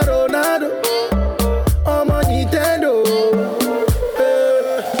 Mr. Ronaldo, I'm on Nintendo.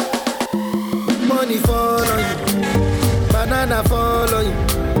 Money fall on you, banana fall on you,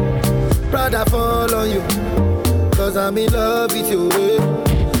 Prada fall on you. Cause I'm in love with you.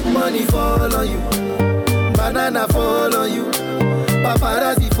 Money fall on you, banana fall on you,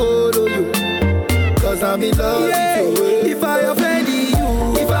 paparazzi follow you. Cause I'm in love with you. If I offend you,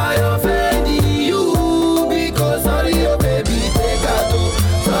 because sorry, oh baby, take out.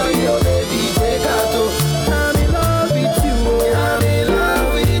 Sorry, oh baby, take out. I'm in love with you. I'm in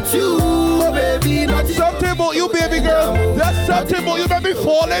love with you, oh baby. Something about you, baby girl. That's something about you, make me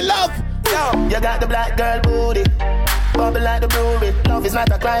fall in love. Yo, you got the black girl booty, bubble like the brewery. Love is not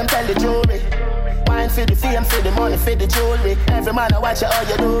a crime, tell the jury. Wine for the fame, for the money, for the jewelry. Every man I watch you, how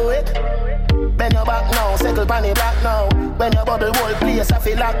you do it. Bend your back now, circle panny black now. When your bubble whole place, I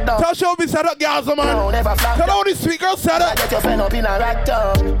feel locked down. Tell show me set up, girls, man. No, never flop. Tell all these sweet girls set up. Get your friend up in a rack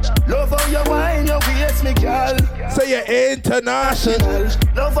down. Love how you wine, your waist, me girl. Say you're international.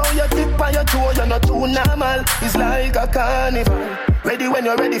 Love how you tip on your toe, you're not too normal. It's like a carnival. Ready when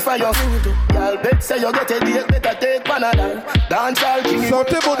you're ready for your food. Y'all bet say you get a date, better take Panadol. Dance all king.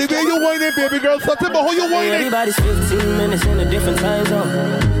 Something about the way you whining, baby girl. Something about how you whining. Everybody's 15 minutes in a different time zone.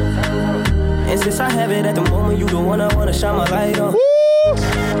 And since I have it at the moment, you the one I wanna shine my light on.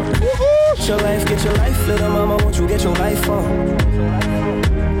 Get your life, little mama, won't you get your life on?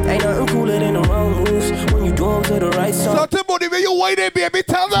 Ain't nothing cooler than the wrong moves when you do them to the right song. Something about the way you whining, baby,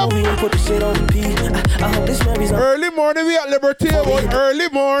 tell them. We put the shit on repeat. I hope this memory's early morning, we at Liberty, boy. Early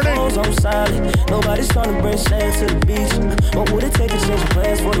morning. I'm silent. Nobody's trying to bring sand to the beach. What would it take to change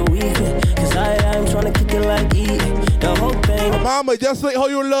plans for the weekend? Cause I'm trying to kick it like E. The whole thing. Mama, just like how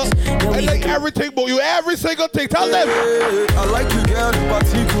you look. I like everything about you, every single thing. Tell them. I like you, girl, in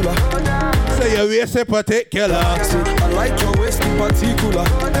particular. Say your waist in particular. I like your waist in particular.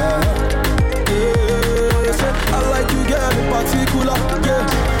 I like you, girl, in particular. Yeah.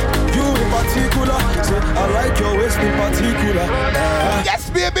 You in particular. I like your waist in particular. Yes,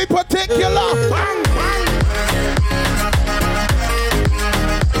 baby, particular.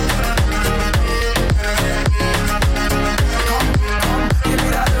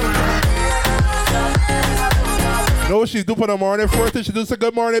 Know what she's doing for the morning? First thing she does a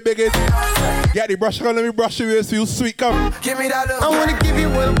good morning, biggest. Get the brush on, let me brush your waist, you sweet, come. Give me that love. I wanna give you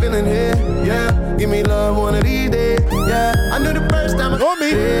what I'm feeling here. Yeah, give me love one of these days. Yeah, I knew the first time I know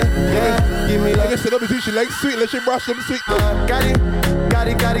me. Yeah, give me love. I guess it up between she likes sweet, let she brush them sweet. Got it,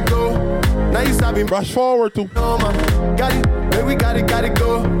 go. Now you stop me. Brush forward too. No, man. Got it, baby, got it,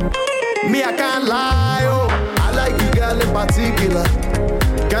 go. Me, I can't lie, oh. I like you, girl, in particular.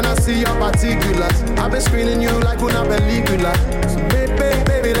 Can I see your particulars? I've been screening you like una película. So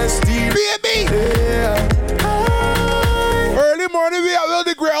baby, let's steal. Baby! Yeah. Early morning, we are with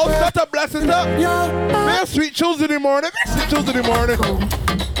the grill. Set up, blessings up. Very sweet shoes in the morning.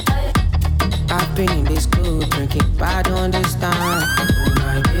 I've been in this club drinking, but I don't understand. Oh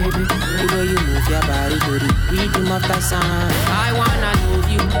my baby, the way you move your body to the rhythm of that song. I wanna love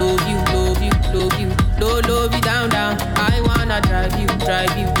you, love you down. I wanna drive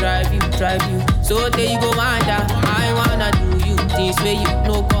you. So there you go wind down. I wanna do you things where you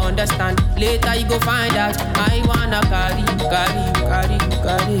no go understand. Later you go find out. I wanna carry you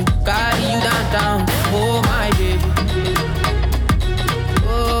downtown. Oh my baby.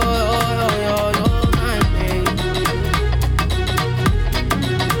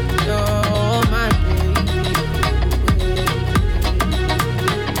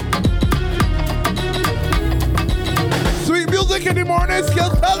 In the morning,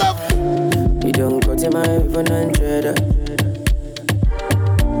 skills, tell them. You don't go to my 100.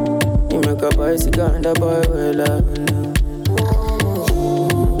 You make a bicycle and a boy well up.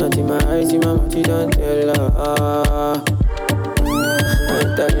 Not in my eyes, in my mouth, you don't tell her.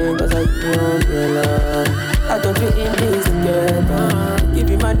 I'm telling cause I keep your umbrella. I don't fit in this together. Give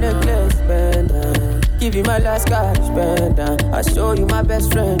you my necklace, pendant. Give you my last cash, pendant. I show you my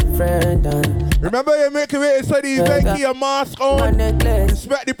best friend. Remember, you make your way inside the event, keep your mask on,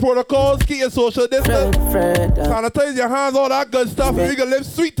 respect the protocols, keep your social distance, sanitize your hands, all that good stuff, and you can live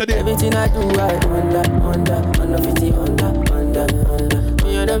sweet today. Everything I do, I under 50, under.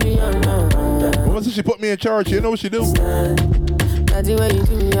 Once she put me in charge, you know what she do. That's the way you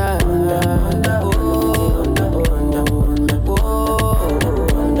do, yeah.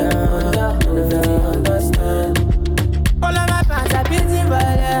 All of my fans are busy.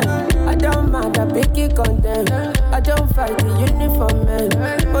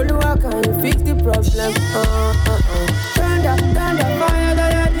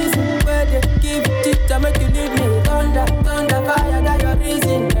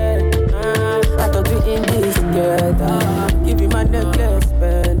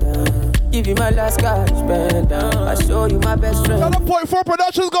 last cash spent. I show you my best friend. Another point for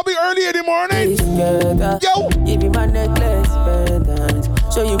production's gonna be early in the morning. Yo, give you my necklace, pendant.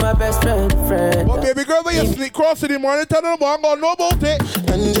 Show you my best friend. But baby girl, when you sneak cross in the morning, tell them I'm gonna know about it.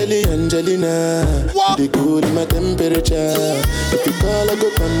 Angelina, what? They cool in my temperature. If you call, I go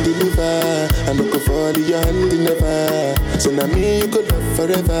come deliver. I no go fall in your hand never. So now me you could love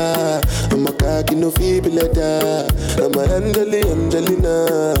forever. I'm a cocky no feeble letter. I'm a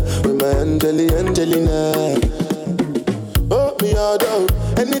Angelina, with my Angelina. Oh me all down.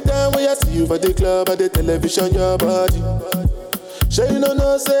 Anytime when I see you for the club or the television, your body. Sure you know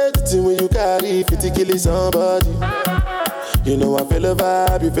no safety when you carry 50 kill somebody. You know I feel a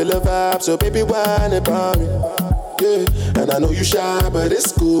vibe, you feel a vibe, so baby whine about me. Yeah, and I know you shy, but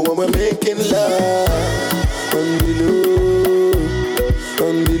it's cool when we're making love. On the low,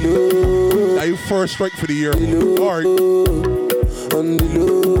 on the low. Now you first strike for the year. Alright. On the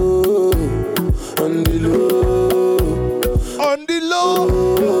low, on the low, on the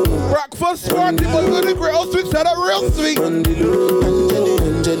low. Breakfast party, but with the girls we said it real sweet. On the low,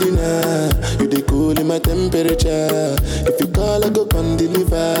 Angelina, you the cool in my temperature. If you call, I go come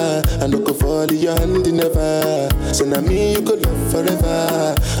deliver. I no go fall in your hand never. So now me you could love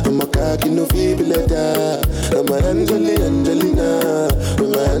forever. I'm a cocky no feeble letter. I'm a Angelina,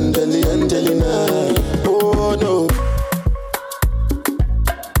 I'm a Angelina. Oh no.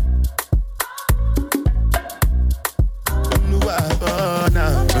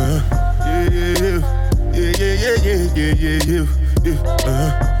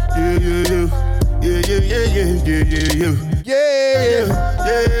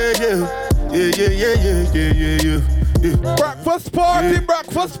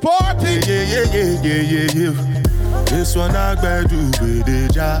 Breakfast party. Yeah. This one I better do with the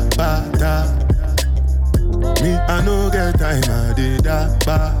jabata. Me I no get time I did da.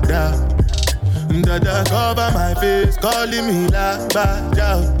 Dada cover my face, calling me la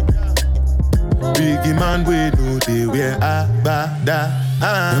baja. Biggie man we know they wear a bada.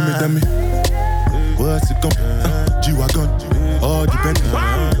 Tell me, what's it come? G-Wagon, all depend.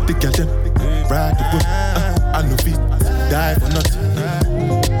 The girl them, ride the boat. I no fit, die for nothing.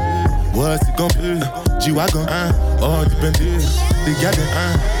 What's it come? G-Wagon, all depend. The girl them,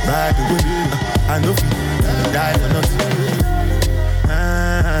 ride the boat. I no fit, die for nothing.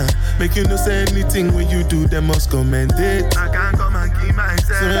 Make you no say anything when you do, them must commend it. I can't come and keep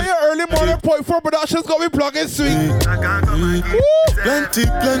myself. So your early morning point for production's gonna be plugging sweet. I can't come and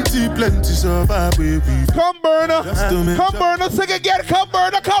keep plenty survive, baby. Come burner, sing again, come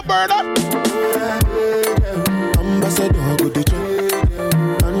burner. Ambassador, go the job.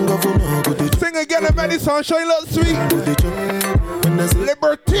 And governor, go the job. Sing again, and many sunshine look sweet.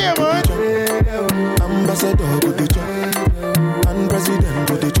 Liberty, man. Ambassador, go the job. And president,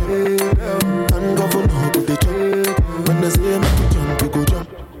 go the job. And governor, go the job. When they say make you jump, you go jump.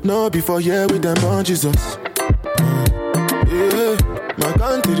 No, before here with them on Jesus. Yeah, my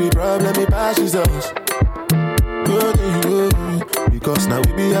country problem, it passes us. Because now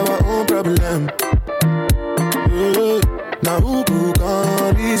we be our own problem. Now who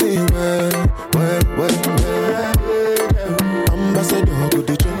can reason well. Ambassador go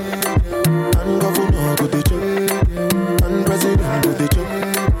the job. And governor go the job. And president go the job.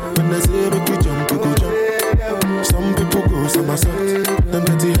 When they say make we jump, we go jump. Some people go somersault. Them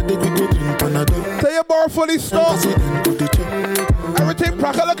get the headache, we go drink Panadol. Say your bar fully stocked. Everything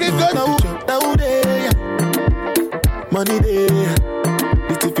proper looking good. Now they money there.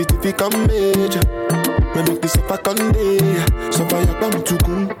 It's if you come major. We make this up a Conde. So far you come to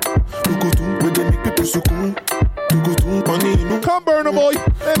come. You go to where they make people succumb. You go to money. Come burn a boy.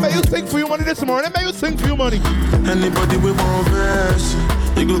 Hey, may you sing for your money this morning. May you sing for your money. Anybody with one verse,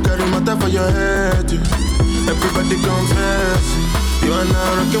 you go carry matter for your head. Everybody confess. You are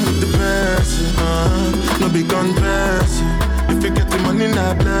now rocking with the best. No big confess. If you get the money,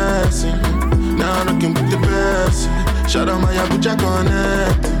 not blessing. Now rocking with the best. Shout out my Abuja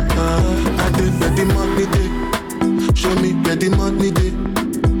Connect. I did where the money day. Show me where the money day.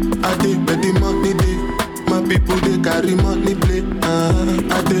 I did where the money day. My people they carry money play.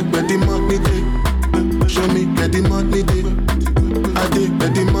 I did where the money day. Show me where the money day. I did where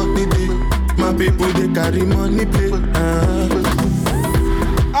the money day. My people they carry money play.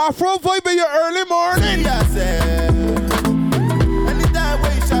 Afro vibe in your early morning. Anytime we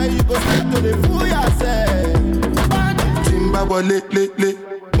shy, you go straight to the fool yourself. Timba wale le.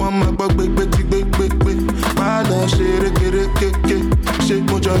 One my bug big. Mala share ke. Shake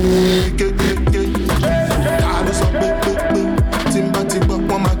mojo ke. All so big. Timba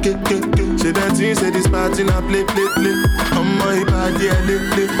one my ke. Say that thing, say this party na play. On my body le.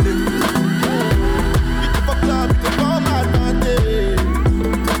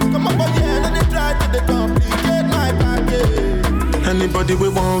 anybody we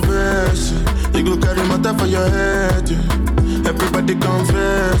want verse. You go carry matter for your head. Everybody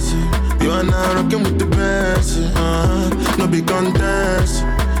confess. You are now rocking with the best. No big contest.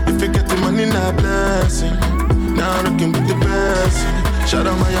 If you get the money, not blessing. Now rocking with the best. Shout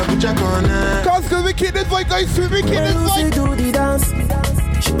out my Abuja Connect. Cause we keep this vibe, guys. We keep this vibe. She do the dance.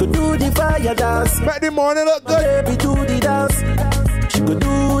 She could do the fire dance. Make the morning look good. Baby do the dance. She could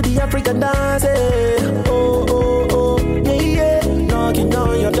do the African dance. Eh. Oh, oh, oh. Yeah, yeah. Knocking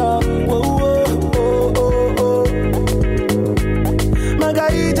on your door. Whoa, whoa, oh, oh, oh.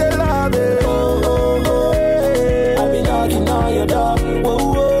 Margarita love it. Oh, oh, oh. Yeah. I be knocking on your door. Whoa,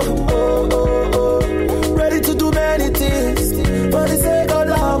 whoa, oh, oh, oh. Ready to do many things for the sake of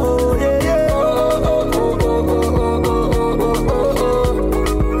love. Oh, yeah, yeah.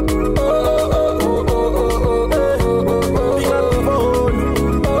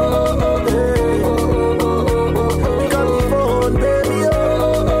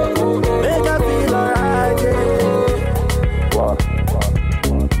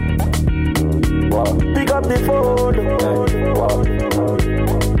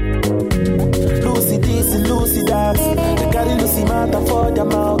 For their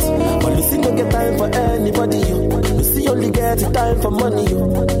mouth, but Lucy don't get time for anybody. You Lucy only get time for money.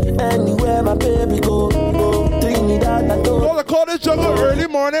 You anywhere my baby go, Trinidad and go. All I call this jungle early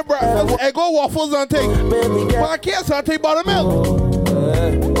morning breakfast. Eggo waffles and thing. But I can't say buttermilk.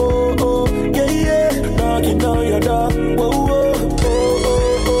 Oh, oh, yeah, yeah. Knocking on your door. Whoa, whoa, oh,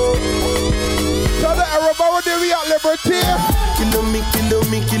 oh, oh. Tell the Arabara they we at Liberty. Kilo me, kilo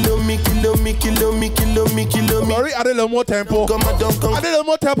me, kilo me, kilo me, kilo me, kilo me, kilo me. Sorry, add a little more tempo. Come on, don't come. Add a little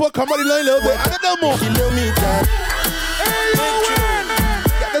more tempo. Come on, a little bit. Add a little more. Kilometer. Hey, yo, man.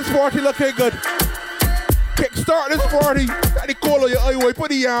 Get this party looking good. Kickstart this party. Got the call on your eye. Put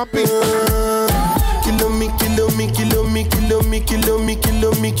the yampy. Kilo me, kilo me, kilo me, kilo me, kilo me,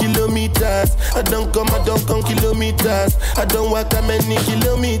 kilo me, kilometers. I don't come kilometers. I don't walk that many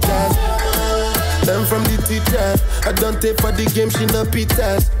kilometers. Learn from the teacher. I don't take for the game, she no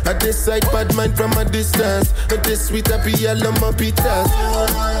pitas. I decide bad mind from a distance. But this sweet happy yellow my pitas.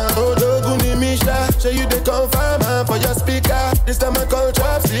 Oh, Doguni Misha, show you the confirm for your speaker. This time I call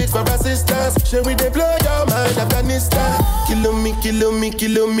trap six for assistance. Show we they blow your mind, Afghanistan. Kilo me, kilo me,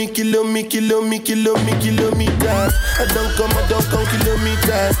 kilo me, kilo me, kilo me, kilo me, kilometers. I don't come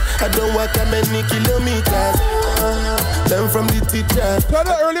kilometers. I don't walk that many kilometers. Learn from the teacher. Tell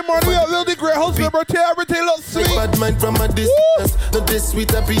the early morning we will the great house Liberty, everything looks sweet. Bad mind from a distance. Not this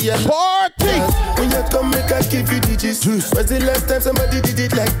sweet happy party. When you come make I give you digits. When's the last time somebody did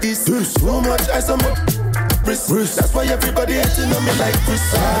it like this? Too much ice on my wrist. That's why everybody hating on me like Chris.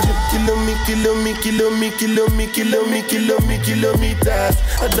 Kilo me, kilo me, kilo me, kilo me, kilo me, kilo me, kilometers.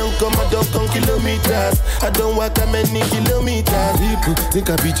 I don't come kilometers. I don't walk that many kilometers. People think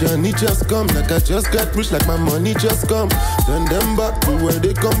I be Johnny just come. Like I just got rich, like my money just come. Send them back to where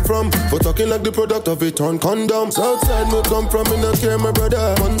they come from. For talking like the product of a torn condom. Southside me come from, me no care, my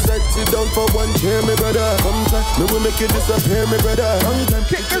brother. One side sit down for one chair, my brother. Come try, me will make it disappear, my brother.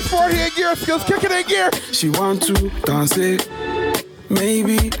 Kick this 48 gear, skills, kick it in gear. She want to dance it,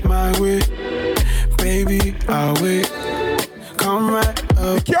 maybe my way. Baby, I'll wait. Come right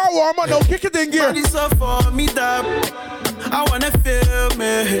up. You can't warm up, no, kick it in gear. Body so for me that I wanna feel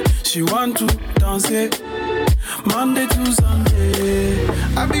me. She want to dance it, Monday to Sunday.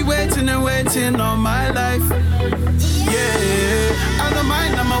 I be waiting and waiting all my life. Yeah, I don't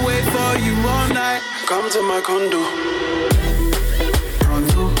mind, I'ma wait for you all night. Come to my condo,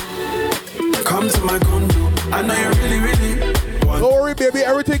 pronto. Come to my condo. I know you really, really want. Don't worry, baby,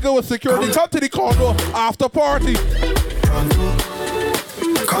 everything good with security. Come to the condo after party. Pronto.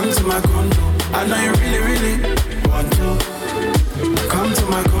 Come to my condo. I know you really, really want to. Come to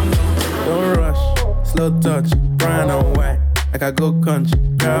my condo. Don't rush, slow touch, brown and white. Like I go country,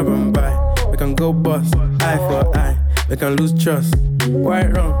 grab and buy. We can go bust, eye for eye. We can lose trust,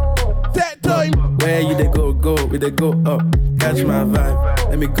 white rum. That time. Where you they go, we they go up. Catch my vibe,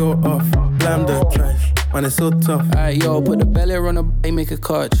 let me go off. Blam the trash, man it's so tough. Alright, yo, put the belly on the bay, make a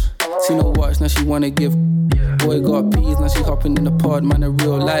catch. See no watch, now she wanna give. Boy got peas, now she hopping in the pod. Man, a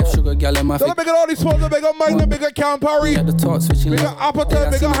real life sugar gal in my face. Don't make it all these phones, big up Magna, big up Campari. At the top, switching. Big up Appleton,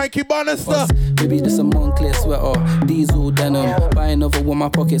 big up Hanky Bannister. Baby, this a Moncler sweater, diesel denim. Buy another one, my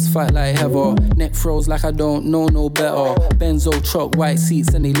pockets fat like heather. Neck froze like I don't know no better. Benzo truck, white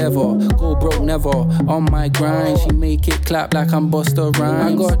seats and they leather. Go broke never, on my grind. She make it clap like I'm Busta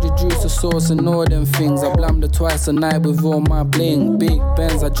Rhymes. I got the juice, the sauce and all them things. I blammed her twice a night with all my bling. Big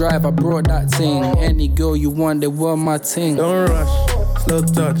Benz I drive, I brought that thing. Any girl you want, they were my ting. Don't rush, slow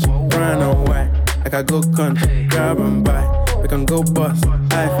touch, brown and white. Like I go country, grab and buy. we can go bust.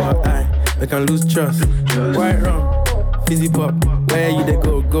 Eye for eye, we can lose trust. White rum, fizzy pop. Where you they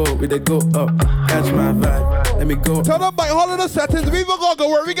go, we they go up. Catch my vibe, let me go. Turn up by all of the settings. We will go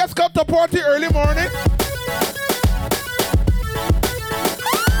where we get come to party early morning.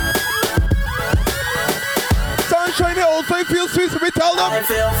 Sunshine outside feels sweet, so we tell them. I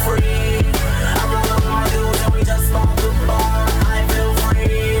feel free. I'm rolling with my dudes and we just smoke the bar. I feel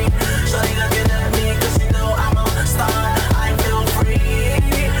free. Shawty looking at me 'cause she know I'm a star. I feel free.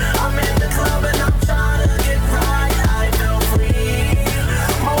 I'm in the club and I'm trying to get right. I feel free.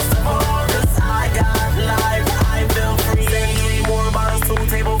 Most of all 'cause I got life. I feel free. Say 3 more bottles, 2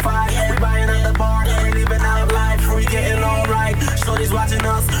 table 5. We buying at the bar and living out life. We getting alright. Shorty's watching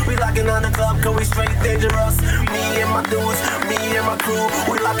us. We locking on the club 'cause we straight dangerous. Me and my dudes, me and my crew,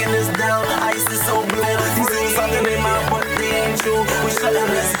 we locking this down. Ice is so blue. These things talking in my but they ain't true. We shutting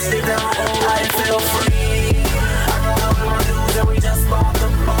this shit down. Oh, I feel free. I'm rolling with my dudes and we just bought the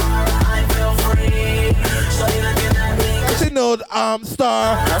bar. I feel free. Shawty looking at me. She know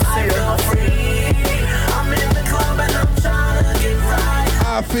star. I feel free. I'm in the club and I'm trying to get right.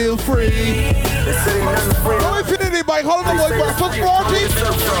 I feel free. No infinity bike, hold on the boy, breakfast party. Go.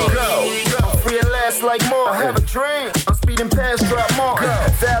 Free at last like more. I have a dream. I'm speeding past, drop more.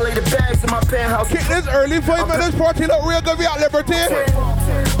 Valet the bags in my penthouse. Kick this early 5 minutes party, look real good, we at Liberty.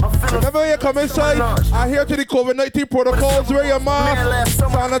 Remember when you come inside, adhere to the COVID-19 protocols, wear your mask,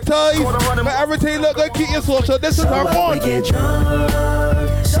 sanitize, make everything look good, keep your social distance, have fun. We get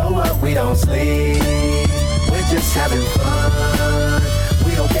drunk, so what, we don't sleep. We're just having fun.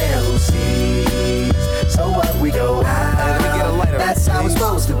 We don't care who sees. So what, we go out. That's how it's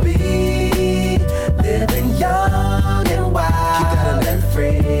supposed to be. Living young and wild and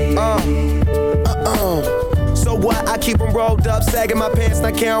free. So what? I keep them rolled up, sagging my pants,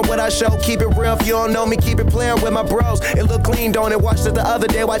 not caring what I show. Keep it real, if you don't know me, keep it playing with my bros. It look clean, don't it? Watched it the other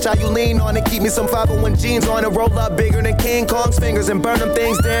day, watch how you lean on it. Keep me some 501 jeans on it, roll up bigger than King Kong's fingers and burn them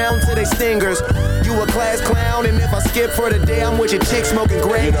things down to they stingers. You a class clown, and if I skip for the day, I'm with your chick smoking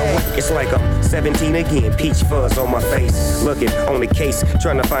gray. You know what? It's like I'm 17 again, peach fuzz on my face. Looking on the case,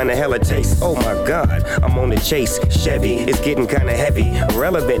 trying to find a hella taste. Oh my God, I'm on the chase. Chevy, it's getting kinda heavy.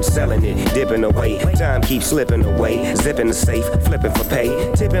 Relevant, selling it, dipping away. Time keeps slipping away. Zipping the safe, flipping for pay.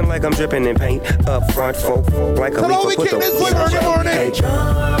 Tipping like I'm dripping in paint. Up front, folk, like a leaf. We kick this boy early morning.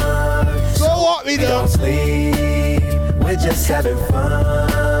 So what we don't sleep. We're just having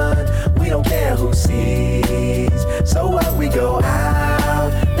fun. We don't care who sees. So what, we go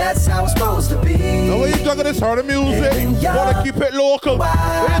out. That's how it's supposed to be. So when you talking this hard of music, you wanna keep it local. When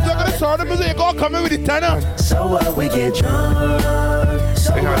you talking this hard of music, you gotta come in with the tenor. So what, we get drunk.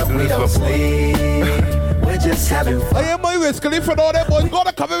 So what, we don't sleep. We're just having fun. I am my whiskey for all that boys.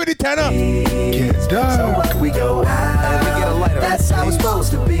 Gotta come in with the tenor. Get dark. So what, we go out. And we get a lighter. That's how it's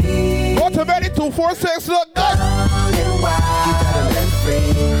supposed to be. Go to Betty 246, look good.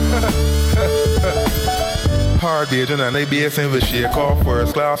 Hard day, and they be saying with shake off.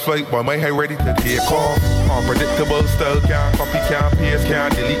 First class flight, but my head ready to take off. Unpredictable style, can't copy, can't paste,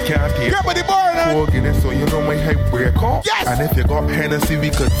 can't delete, can't take. Get with the bar now. Get it, so you know my head break off. Yes. And if you got Hennessy,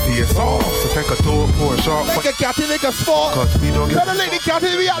 we could face off. So take a toe, pour a shot. Make a catty, make a spot. Cause we don't get. Tell the lady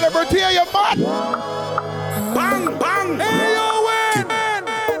catty, we at Liberty, you mad. Bang, bang. Hey, yo, win.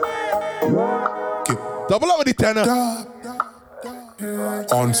 Double up with the tenor.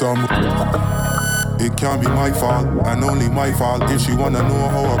 On some. It can't be my fault, and only my fault. If she wanna know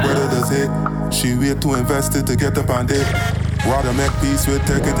how her brother does it, she wait to invest it to get up on it. Rather make peace with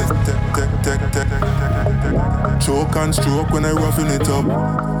take it, choke and stroke when I roughing it up.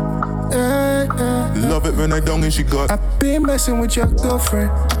 Love it when I down and she got. I been messing with your girlfriend,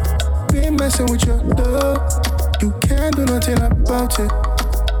 been messing with your dog. You can't do nothing about it.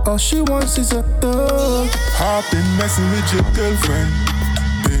 All she wants is a thug. I've been messing with your girlfriend,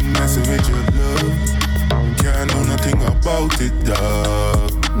 been messing with your love. Can't do nothing about it,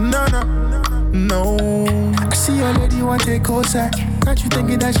 dog. No. I see your lady want take outside. Can't you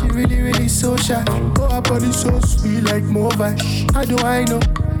thinking that she really so shy? Oh, her body so sweet like Mova. How do I know?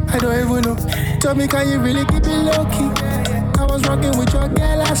 I don't even know. Tell me, can you really keep it low key? I was rocking with your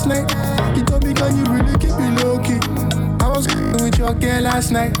girl last night. You told me, can you really keep it low key? I was rocking with your girl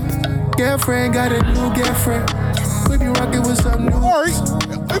last night. Girlfriend got a new girlfriend. We be rocking with some new. Alright,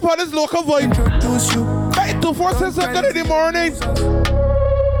 we put this local vibe. Introduce you. Hey, 246 o'clock in the morning.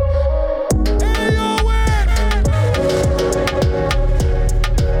 Hey, yo,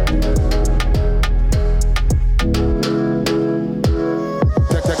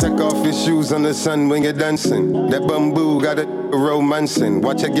 Take off your shoes on the sun when you're dancing. That bamboo got a romancing.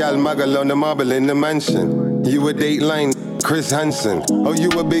 Watch a gal muggle on the marble in the mansion. You a Dateline Chris Hansen. Oh, you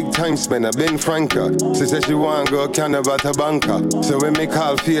a big time spender, Ben Franca. She said she want go Canada to Banca. So when me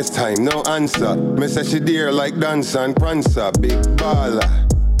call FaceTime, no answer. Me say she dear like Dancer and Prancer. Big baller,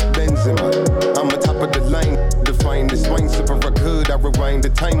 Benzema. I'm on top of the line. Define this wine super I could. I rewind the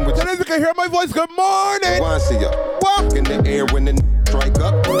time with you. You can hear my voice. Good morning. I want to see ya. Walk in the air when the strike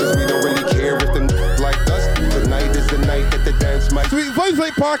up. Cause we don't really care if them like us. Tonight is the night that the dance might. Sweet voice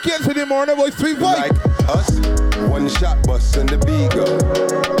like Parkets in the morning, boy. Sweet voice. Like us. One shot bus and the Beagle.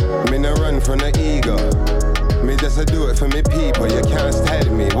 Me no run from the ego. Me just a do it for me people. You can't style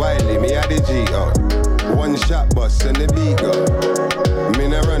me, Wiley, me a the G.O. One shot bus and the Beagle. Me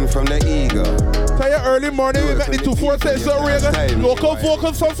no run from the ego. Tell you early morning, we met the 246 so Reagan. Local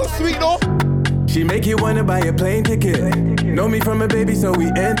vocal sounds so sweet though. She make you wanna buy a plane ticket. Know me from a baby, so we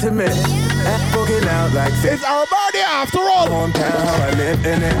intimate. Poking out like it's our body after all. Hometown, how I live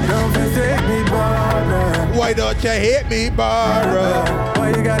in it. Don't forsake me, Barbara. Why don't you hate me, Barbara? Why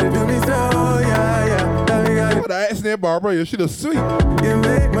you gotta do me so, yeah, yeah. But I asked that Barbara, you should have sweet. You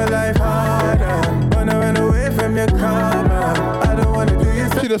make my life harder. Wanna run away from your karma. I don't wanna do you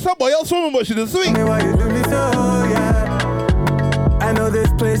so. She does somebody else woman, but she does sweet. Why you do me so, yeah. I know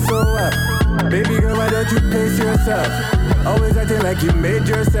this place so well. Baby girl, why don't you pace yourself? Always acting like you made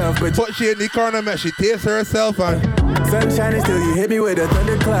yourself, but she in the corner, man, she tastes herself and sun shining still, you hit me with a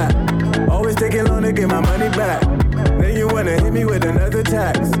thunderclap. Always taking long to get my money back. Then you wanna hit me with another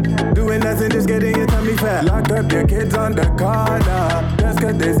tax. Doing nothing, just getting your tummy fat. Lock up your kids on the corner. Just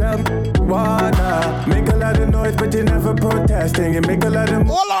cause they sell water. Make a lot of noise, but you're never protesting. You make a lot of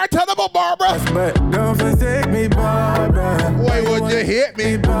all our tenable, Barbara. But don't forsake me, Barbara. Why would you hate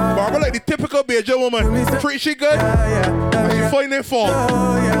me, Barbara? Like the typical Bajan woman. Treat she good? Yeah. You find it for?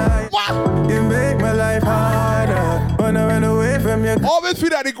 What? You make my life harder. Wanna run away from your. Always feel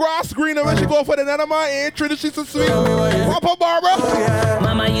that the grass greener when she go for the none of my entry. She's so sweet. Papa Barbara.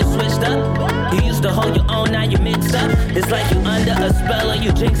 Mama, you switched up. You used to hold your own, now you mixed up. It's like you under a spell or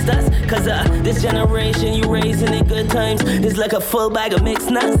you jinxed us. Cause this generation you raising in good times. It's like a full bag of mixed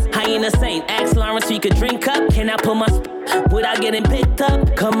nuts. I ain't a saint. Ask Lawrence so you could drink up. Can I pull my without getting picked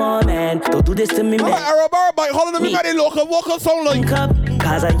up? Come on, man. Don't do this to me, man. Hold on, everybody, local vocal sound like.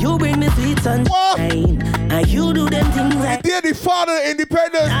 Cause you bring me sweet sunshine. And you do them things like. They're the father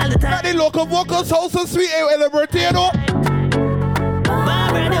independent. Not the local vocal sound so sweet. Libertino.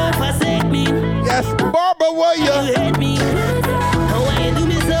 Barbara, don't forsake me. Yes, Barbara, why you hate me? Why you do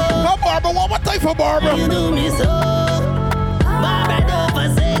me so? No, Barbara, one more time for Barbara. Why you do me so? Barbara, don't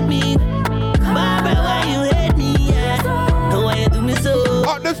forsake me. Barbara, why you hate me? Yeah. Why you do me so?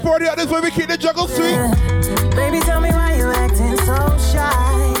 At this party, at this way, we keep the juggle sweet. Baby, tell me why you acting so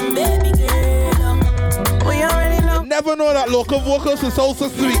shy. Baby girl, we already know. Never know that local vocals is so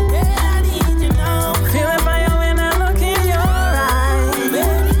sweet. I need to know. Feeling fire when I look in your eyes.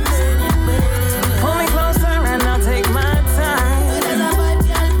 Pull me closer and I'll take my time.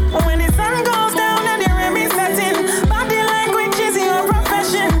 When the sun goes down and the rain is setting, body language is your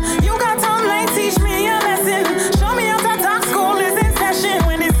profession. You got all night, teach me a lesson. Show me how to talk, school is in session.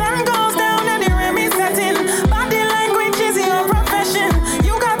 When the sun goes down and the rain is setting, body language is your profession.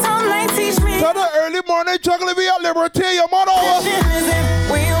 You got all night, teach me. So the early morning juggling me at Liberty, your mother.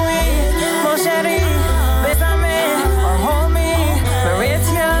 Mon chéri, bésame or hold me,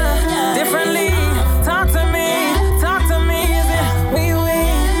 Mauritania, differently. Talk to me, is it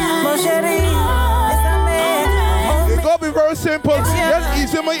mon chéri, bésame. It's gonna be very simple. Just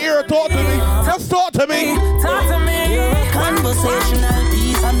ease in my ear, talk to me. Just talk to me. Talk to me. Conversational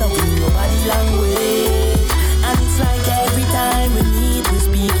piece, I'm loving your body language. And it's like every time we meet, we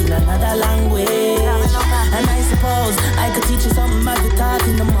speak in another language. And I suppose I could teach you something about the talk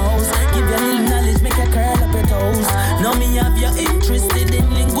in the most. Give you a little knowledge, make you curl up your toes. Know me have you interested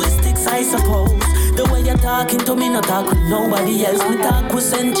in linguistics, I suppose. The way you're talking to me, not talk with nobody else. We talk with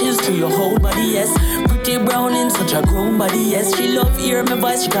sentences through your whole body, yes. Pretty brown in such a grown body, yes. She love hear my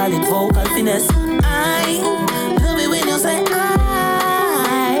voice, she call it vocal finesse. I love it when you say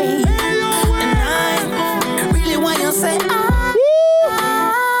I. And I really want you to say I.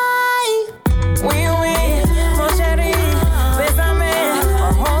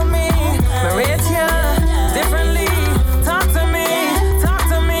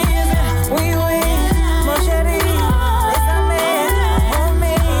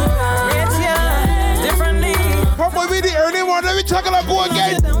 Talking about go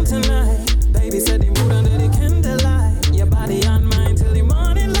again. Baby said the mood under the candlelight. Your body on mine till the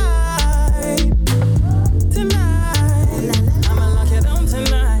morning light. Tonight, I'ma lock you down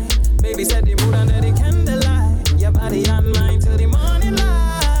tonight. Baby said the mood under the candlelight. Your body on mine till the morning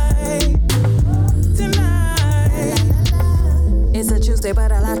light. Tonight,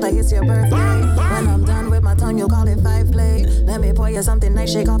 smile after it's your birthday. When I'm done with my tongue, you call it 5 play. Let me pour you something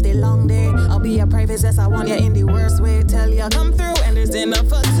nice, shake off the long day. I'll be your privacy, I want you in the worst way. Tell you come through and there's dinner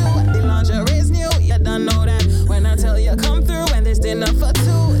for 2. The lingerie's new, you don't know that. When I tell you come through and there's dinner for 2.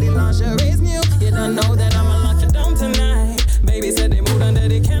 The lingerie's new, you don't know that. I'ma lock you down tonight. Baby said they moved under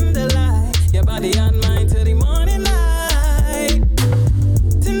the candlelight. Your body on mine till the morning light.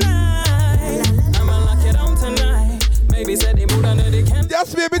 Tonight, I'ma lock you down tonight. Baby said they moved under the candlelight.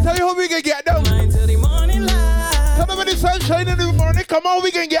 Yes, baby, tell you how we can get down. Till the morning light. Come on, when the sunshine in the morning, come on,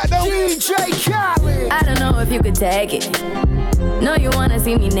 we can get down. DJ Khaled. I don't know if you could take it. No, you wanna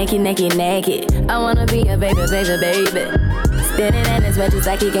see me naked, naked, naked. I wanna be a baby, baby, baby. Spinning in his red just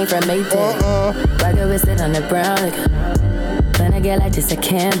like he came from Maytag. Like I was sitting on the brown. When I get like this, I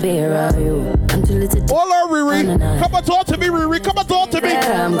can't be around you. I'm too little to hold on, Riri. Come on, talk to me, Riri. Come on, talk to me.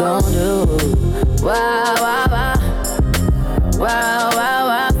 I'm gonna do. Wow, wow, wow. Wow, wow,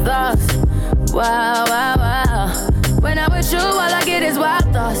 wow, thoughts. Wow, wow, wow. When I'm with you, all I get is wild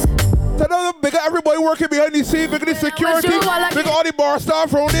thoughts. Tell them, big everybody working behind the scene, big the security, big all the bar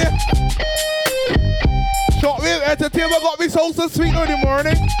staff around there. Shortwave entertainment got me so sweet in the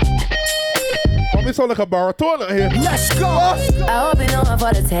morning. Got me sound like a baritone out here. Let's go. I hope you know I'm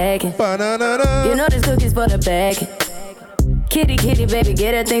for the taking. You know this cookie's for the bag. Kitty, kitty, baby,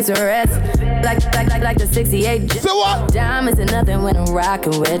 get her things to rest. Like the 68. So what? Diamonds are nothing when I'm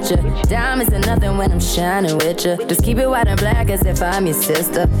rocking with you. Diamonds are nothing when I'm shining with you. Just keep it white and black as if I'm your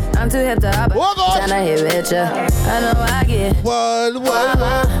sister. I'm too hip to hop, tryna hit with you. I know I get wow,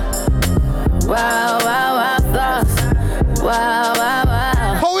 wow, thoughts. Wow, wow,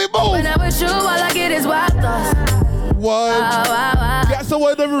 wow. How we move? When I'm with you, all I get is wild thoughts. Wow. Get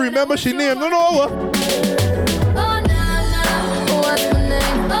someone never remember she name. No, no. What's my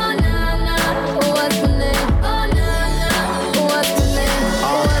name? Oh, nah, nah. What's my name? Oh, nah, nah. What's my name?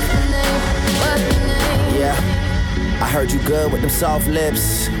 What's my name? What's my name? Yeah, I heard you good with them soft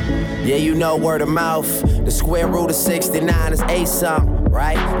lips. Yeah, you know word of mouth. The square root of 69 is 8 something,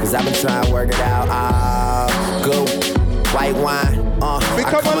 right? Cause I've been trying to work it out. Go, white wine.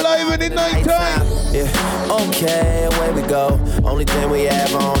 Become alive in the nighttime. Yeah, okay, away we go. Only thing we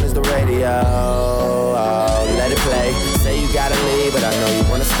have on is the radio. Oh, let it play. Say you gotta leave, but I know you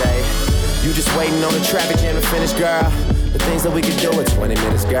wanna stay. You just waiting on the traffic jam to finish, girl. The things that we can do in 20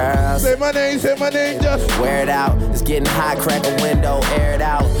 minutes, girl. Say my name, just wear it out. It's getting hot, crack a window, air it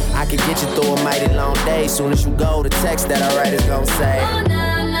out. I can get you through a mighty long day. Soon as you go, the text that I write is gonna say, oh,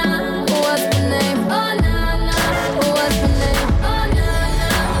 nah, nah. What's my name? Oh, nah, nah. What's my name? Oh, nah,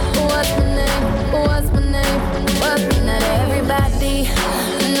 nah. What's my name? What's my name? What's my name? Everybody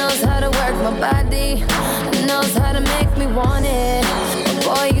knows how to work my body. Knows how to make me want it.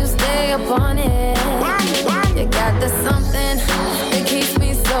 Boy, you stay up on it. You got the something that keeps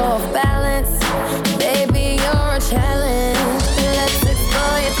me so off balance. Baby, you're a challenge. Let's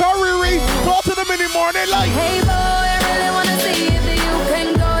explore it. Riri, talk to them in the morning like, hey boy, I really wanna see if you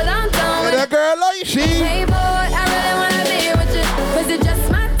can go downtown. And a girl like she. Hey boy, I really wanna be with you, cause you're just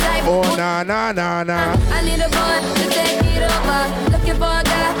my type. Oh, nah, nah, nah, nah. I need a boy to take it over. Looking for a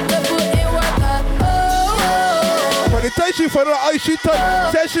guy to put in work. When the time she found out she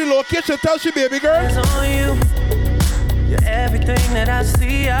says she location, tell she baby girl. It's on you. You're everything that I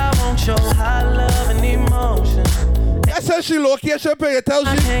see. I want your high love and emotion. I said she location, but you tell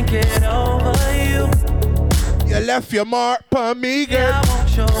she I can't get over you. You left your mark on me, girl. Yeah, I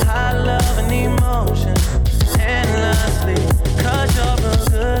want your high love and emotion endlessly. Cause you're a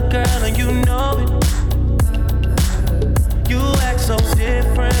good girl and you know it. You act so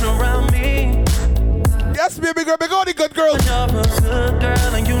different around me. Yes, baby girl, big all the good girls. You're a good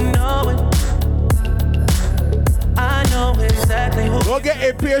girl and you know it. I know exactly who. Don't get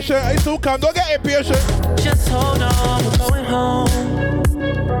impatient. I still come. Don't get impatient. Just hold on, we're going home.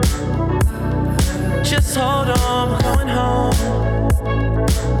 Just hold on, we're going home.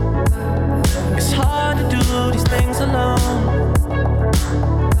 It's hard to do these things alone.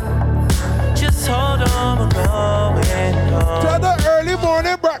 Just hold on, we're going home. To the early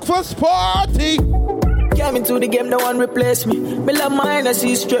morning breakfast party. Came into the game, no one replace me. Me love mine, I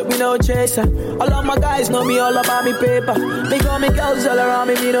see straight, me no chaser. All of my guys know me all about me paper. They call me girls all around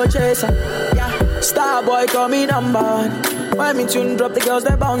me, me no chaser. Yeah, star boy call me number one. When me tune drop, the girls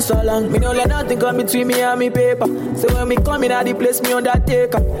they bounce so long. Me no let nothing come between me and me paper. So when me come in, I the place me on that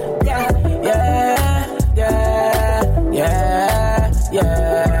taker. Yeah, yeah, yeah, yeah,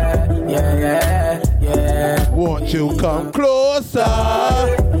 yeah, yeah, yeah. Won't you come closer?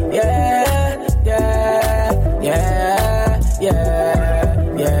 Yeah, yeah, yeah, yeah,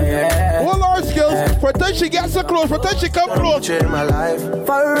 yeah, yeah. All our skills, for then she gets Press her close, pretend she come close. In my life.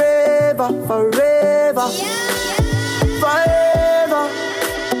 Forever, forever, forever,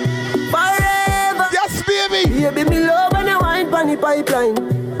 forever. Yes, baby. Baby, me love when you wine pon the pipeline.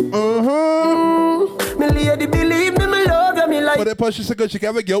 Me lady, believe me, me love you, me like. But that push is so good, she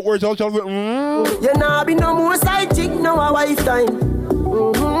can't have guilt words all the time. You nah be no more side chick, no a wife time.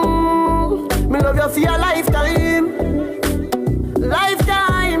 Me love you for your lifetime.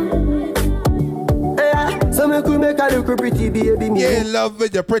 Lifetime. Yeah. So me could make a little pretty baby. Me yeah, love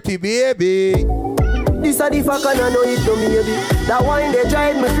with your pretty baby. This a the fuck and I know it to me, baby. That wine they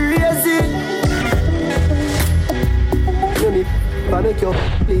drive me crazy. You need to make your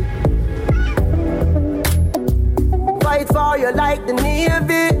play. Fight for you like the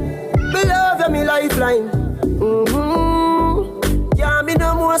Navy. Me love you, me lifeline. Yeah, me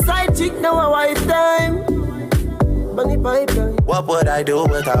no more side chick, no a wife time. Money pipeline. What would I do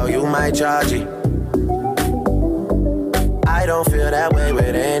without you, my Georgie? I don't feel that way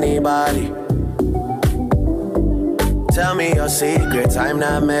with anybody. Tell me your secrets, I'm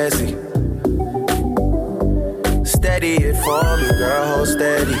not messy. Steady it for me, girl, hold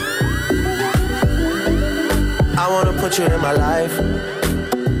steady. I wanna put you in my life.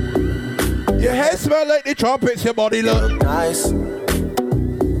 Your hair smell like the trumpets, your body look nice.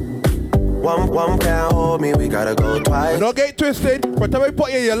 One can't hold me, we gotta go twice. Don't get twisted. For the time I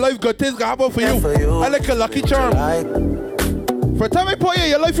put you in your life, good things gonna happen for you. I like a lucky charm. For the time I put you in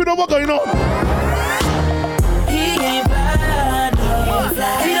your life, you know what's going on. He ain't fly, no.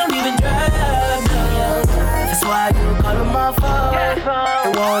 He don't even drive, no. That's why you call him my phone.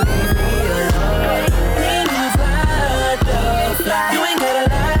 It won't leave me alone. He ain't fly, no. You ain't gotta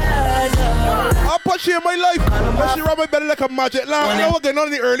lie, no. I'll put you in my life. But she rub my belly like a magic lamp. You know what's going on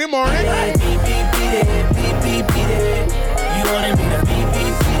in the early morning? You wanna be the beat.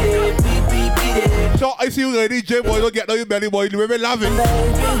 So I see you lady J boy, don't get down your belly boy. We will love it. We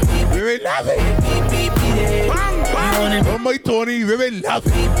will love it. Oh my Tony, we will love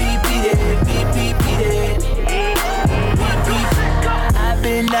it. I've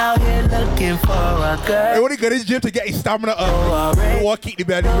been out here looking for a girl. I want to get his gym to get his stamina up. We want to keep the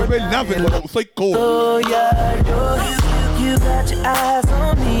belly. We will love it. It's like cold. Oh yeah, you got your eyes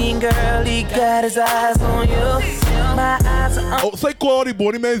on me, girl. He got his eyes on you. My eyes are on. Outside quality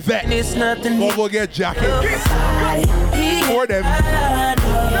body man vet. It's nothing. Go get jacket. For them. He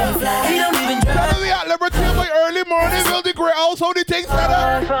don't even drive. Tell me at Liberty by early morning. Will the great house how the things set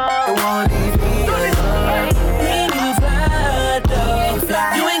up.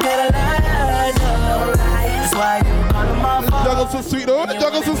 You ain't gotta lie, no. That's why you call him my phone. Juggle so sweet, though. The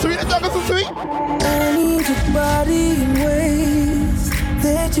juggle so sweet. The juggle so sweet. I need your body in ways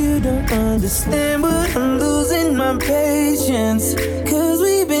that you don't understand, but I'm losing my patience. Cause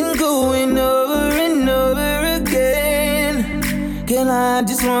we've been going over and over again. Girl, I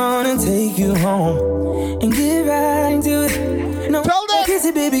just wanna take you home and get right into it. No, tell them. Kiss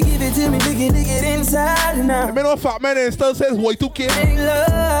it, baby, give it to me, lick it inside and out. I mean, no fat man and still says Y2K. Hey,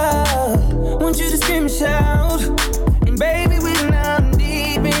 love, want you to scream and shout. And baby, we're not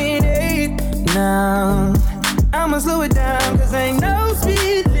deep in it now. I'ma slow it down, cause ain't no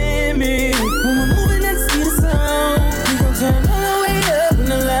speed limit. When we're moving at the speed of sound, we gon' turn all the way up and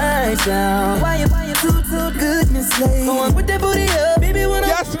the lights down. Why you too goodness late? Go on with that booty up, baby, when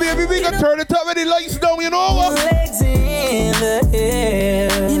yes, baby, we gon' turn it up when the lights down, you know what? Legs in the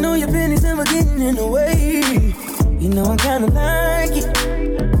air. You know your pennies never getting in the way. You know I kinda like it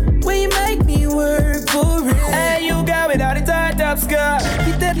when you make me work for it. Hey, you got without a tied up skirt.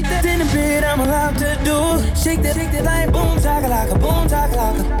 Get that in the bed, I'm allowed to do. Shake that like boom, takalaka, boom,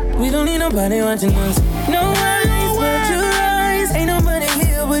 takalaka. We don't need nobody watching us. No worries, but your eyes. Ain't nobody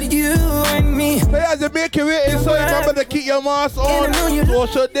here but you and me. Hey, as you make your way inside, remember to keep your mask on.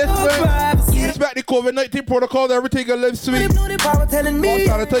 Social distance. Respect the COVID-19 protocol. Everything will live sweet. All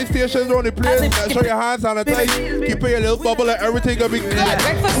sanitize stations around the place. Make sure your hands sanitize. Keep your little bubble and everything will be good.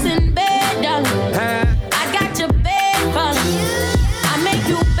 Breakfast in bed, darling. I got your bed falling. I make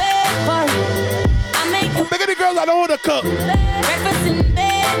you bed falling. I make you. Look at the girls I know how to cook. Breakfast in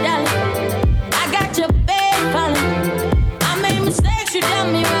bed, darling. I got your bed falling. I made mistakes, you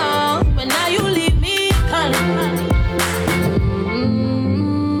done me wrong, but now you leave me calling.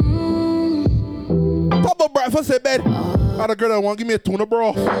 Pop up breakfast in bed. Had a girl that want to give me a tuna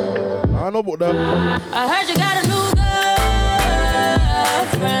broth. I don't know about that. I heard you got a new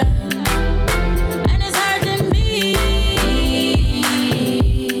girlfriend, and it's hurting me.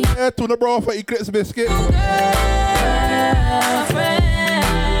 Yeah, tuna broth for Eclipse biscuit.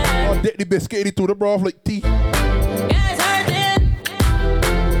 I'll dip the biscuit in the tuna broth like tea. Yeah, it's hurting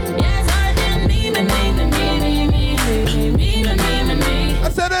me, baby.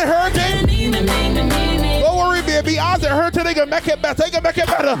 it hurting? Don't worry, baby. As it hurting, they can make it better. They can make it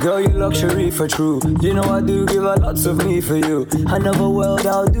better. Girl, you luxury for true. You know I do give a lots of me for you. Another world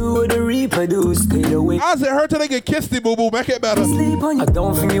I'll do what the Reaper do. Stay away. As it hurting, they can kiss the boo boo. Make it better. Sleep on you. I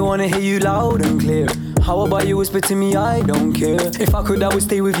don't think you wanna hear you loud and clear. How about you whisper to me? I don't care. If I could, I would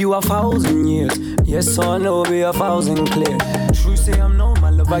stay with you 1,000 years. Yes, I know, be 1,000 clear. True say I'm no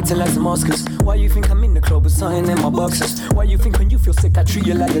man, love acting like Damascus. Why you think I'm in the club with something in my boxes? Why you think when you feel sick I treat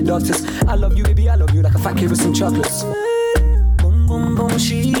you like the doctors? I love you, baby, I love you like a fat kid with some chocolates. Boom, boom, boom,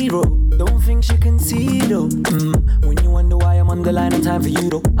 she wrote. Don't think she can see though. When you wonder why I'm on the line, in time for you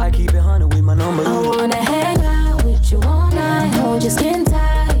though. I keep it 100 with my number. I wanna hang out with you all night, hold your skin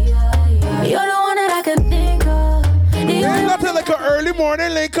tight. You're the one that I can think of. It's not like an early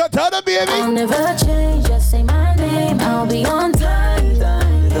morning link up. Tell the baby. I'll never change, just say my name, I'll be on time.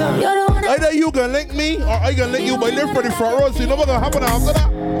 You're the one that either you gonna link me or I gonna link you by live for the front row. So you know what's gonna happen after that.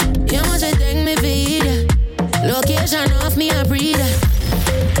 You must take me feed. Location off me a breed.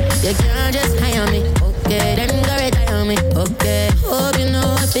 You can't just hire me. Okay, then go retire me. Okay, hope you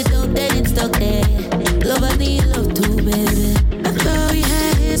know if it's out there, it's stuck there. Love I need love too, baby. I thought we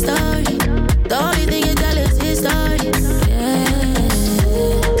had history. The only thing you tell is history. Yeah.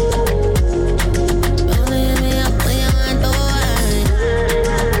 Only me up when you want to wine.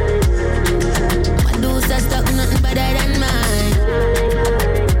 My dudes are stuck, nothing better than mine.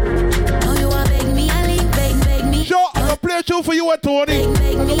 Oh, you want beg me, I leave, beg me. Sure, I'm gonna play a tune for you and Tony. I'm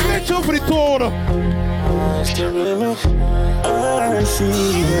gonna play a tune for the two of them. I see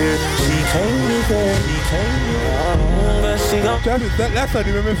her. She can't be there. She can't be there. But she gon' That's not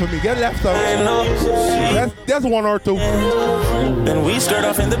even meant for me. Get left out. I know. That's one or two. Then we skirt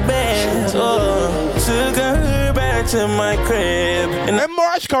off in the bed. Oh, took her back to my crib. And then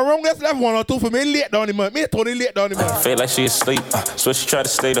March come wrong. That's left one or two for me. Late down the month. Me and Tony late down the month. Feel like she asleep. So she tried to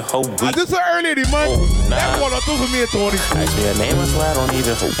stay the whole week. This is early the month. That's one or two for me and Tony. Ask me her name, I swear I don't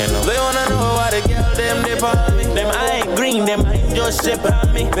even hope. They wanna know why the girl them dip on me. Them I ain't green, them I ain't just sip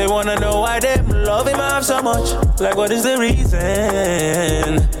on me. They wanna know why them love him off so much. Like what is the reason?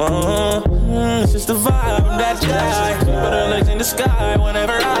 It's just the vibe from that guy. Put her legs in the sky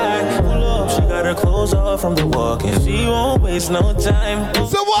whenever I pull up. She got her clothes off from the walk and she won't waste no time.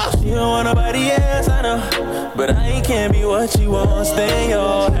 So what? She don't want nobody else, I know. But I can't be what she wants. They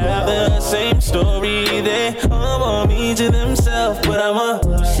all have the same story. They all want me to themselves, but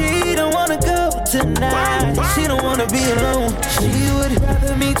she don't wanna go tonight. She don't wanna be alone. She would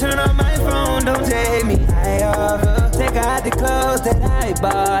rather me turn on my phone. Don't take me high off her. Take out the clothes that I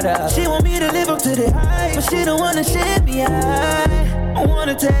bought her. She want me to live up to the hype, but she don't wanna share me high. I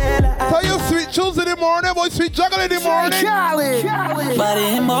wanna tell her. Tell you sweet tunes in the morning, boy, sweet juggle in the morning.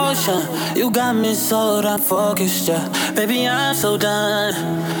 Body in motion, you got me so done focused, yeah. Baby, I'm so done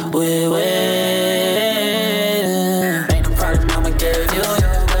with waiting. Ain't no problem, I'ma give you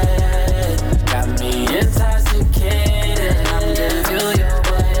your way. Got me intoxicated, I'ma give you your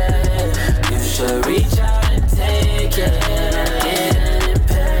way. You should reach out and take it. I'm getting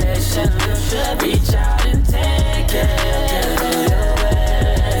impatient. You should reach out and take it.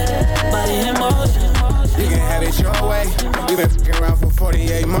 Body in motion. You can have it your way. We been f***ing around for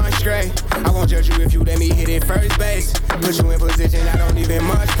 48 months straight. I won't judge you if you let me hit it first base. Put you in position, I don't even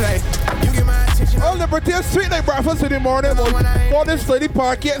much play. You get my attention. All Liberty is sweet like breakfast in the morning. For this lady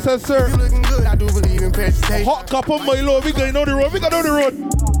park, yes, sir. You looking good, I do believe in presentation. Hot cup of Milo, we going down the road, we going down the road.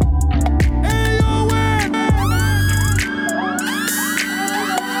 Hey, yo, man.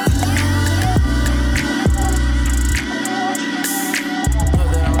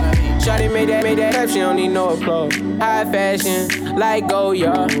 Shawty made that up, she don't need no applause. High fashion, like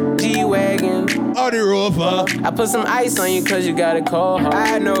Goyard, G-Wagon. On the rover. I put some ice on you cause you got a cold heart.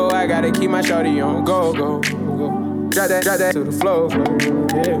 I know I gotta keep my shawty on. Go, go, go. Drop that to the floor.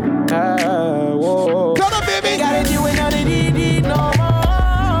 Yeah. Whoa. Tell them, baby. Ain't gotta deal with none of these no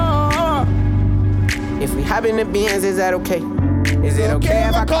more. If we hop in the Benz, is that okay? Is it okay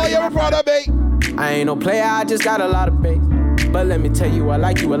if I call you my brother, babe? I ain't no player, I just got a lot of bass. But let me tell you, I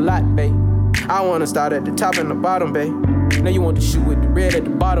like you a lot, babe. I wanna start at the top and the bottom, babe. Now you want to shoot with the red at the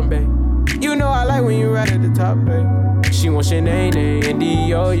bottom, babe. You know I like when you right at the top, babe. She wants Sinead and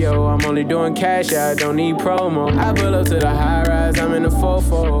D-Yo-Yo. I'm only doing cash, I don't need promo. I pull up to the high rise, I'm in the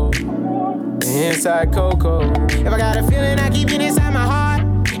 4-4. Inside Coco. If I got a feeling, I keep it inside my heart.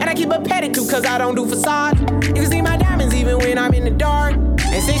 And I keep a pedicure cause I don't do facade. You can see my diamonds even when I'm in the dark.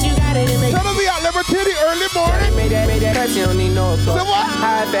 And since you got it, it makes Tell me at Liberty the early morning. Made that up, she don't need no applause. So what?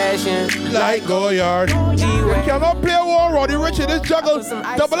 High fashion, like Goyard. You cannot play war, Roddy Rich in this juggle.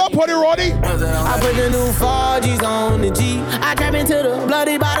 Double up on the Roddy. I put the new 4Gs on the G. I trap into the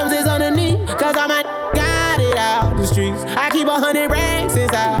bloody bottom. jeans. I keep 100 racks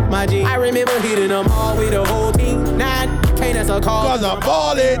inside my jeans. I remember hitting them all with the whole team. Now can't answer calls. Cause I'm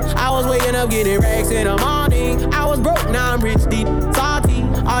ballin'. I was waking up getting racks in the morning. I was broke, now I'm rich, deep, salty.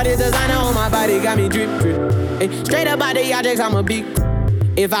 All this designer on my body got me drip, drip. Hey, straight up out the objects, I'm a big.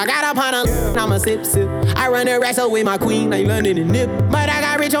 If I got up on a, I'm a sip, sip. I run the racks up with my queen, like London and Nip. But I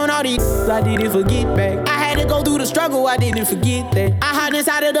got rich on all these, I didn't forget back. I had to go through the struggle, I didn't forget that. I hopped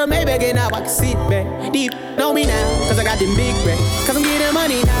inside of the Maybach and now I can sit back. Deep, know me now, cause I got them big racks. Cause I'm getting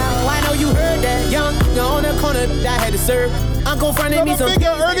money now, I know you heard that. Young, you're on the corner that I had to serve. Uncle fronted me some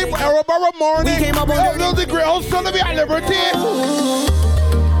early Arabara morning. We came up on the grill, son of me at liberty.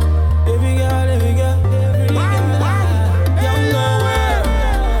 Every girl, every girl.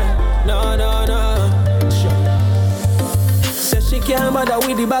 She can't bother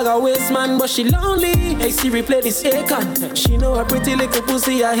with the bag of waste, man, but she lonely. Hey Siri, play this Akon. She know her pretty little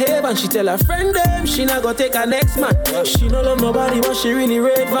pussy a heaven. She tell her friend them she not gonna take her next man. She no love nobody, but she really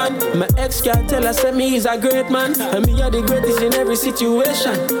rate van. My ex can't tell her say me is a great man, and me are the greatest in every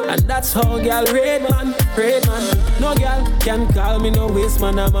situation. And that's how girl rate man, rate man. No girl can call me no waste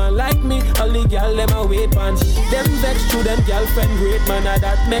man. A man like me, only girl them a wait man. Them vex to them girlfriend great man, and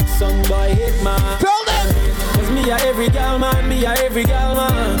that makes some boy hate man. Tell them. Cause me a every girl man, me a every girl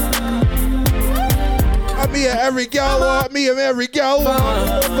man. Me a every girl want, me a every girl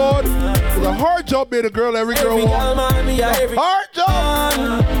want. Oh God, it's a hard job being a girl every girl want. Hard job.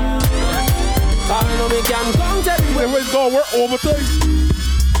 Everyone's gonna work overtime.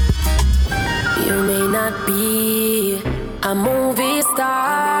 You may not be a movie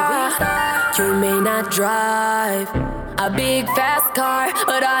star. You may not drive a big fast car,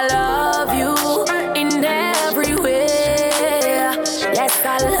 but I love you in every way. Yes,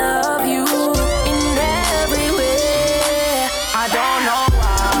 I love you in every way. I don't know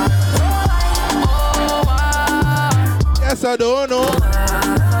why. Yes, I don't know.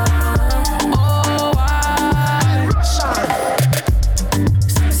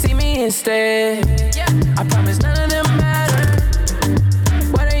 See me instead. I promise none of them matter.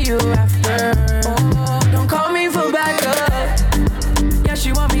 What are you after? Don't call me for backup. Yeah,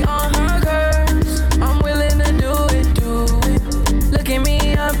 she want me on her curves. I'm willing to do it. Look at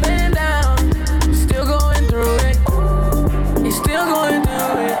me up and down. Still going through it. You're still going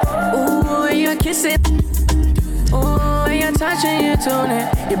through it. Ooh, and you're kissing. Ooh, and you're touching, you're tuning.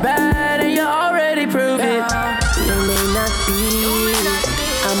 You're bad and you already proved it. You may not be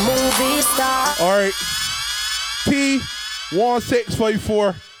a movie star. All right.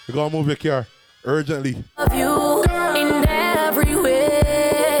 T1654. You're gonna move your car urgently. Love you in every way.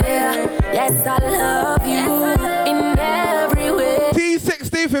 Yes, I love you in every way.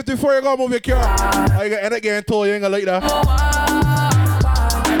 T1654. You're gonna move your car. I got end up getting told you ain't gonna like that.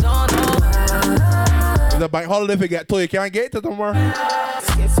 It's a bank holiday if you get told you can't get to tomorrow.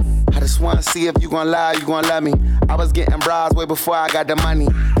 I just wanna see if you gon' lie, you gon' love me. I was getting bras way before I got the money.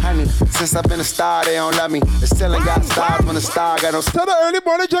 Honey, since I've been a star, they don't love me. The ceiling got stars when the star got no. Tell the early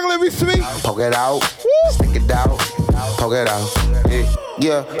morning jungle every sweet. Poke it out, stick it out, poke it out.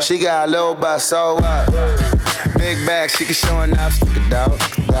 Yeah, she got a little butt, so what? Big bag, she can show enough. Stick it out,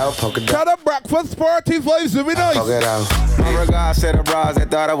 poke it out. Tell the breakfast party vibes to be nice. Poke it out. My regards to the bras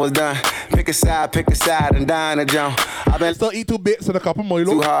that thought I was done. Pick a side, and die in a jump. I've been still eat 2 bits and a couple more.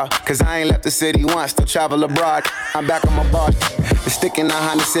 Too hard, cause I ain't left the city once. Still travel abroad. I'm back on my bar. It's sticking a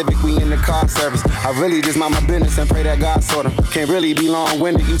Honda Civic, we in the car service. I really just mind my business and pray that God sort them. Can't really be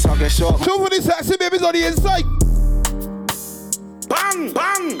long-winded, you talking short. Two for these sexy babies on the inside. Bang,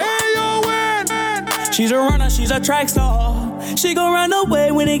 bang. Hey, yo, win. She's a runner, she's a track star. She gon' run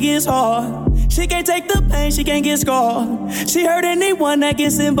away when it gets hard. She can't take the pain, she can't get scarred. She hurt anyone that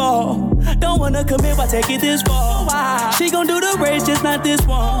gets involved. Don't wanna commit, why take it this far? She gon' do the race, just not this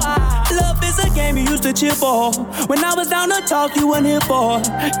one. Love is a game you used to cheer for. When I was down to talk, you weren't here for.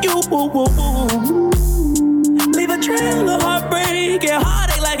 You leave a trail of heartbreak and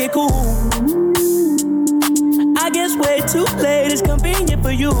heartache like it cool. I guess way too late is convenient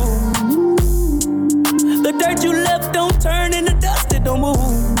for you. The dirt you left don't turn into dust, it don't move.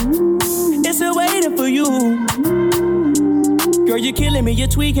 It's still waiting for you. Girl, you're killing me, you're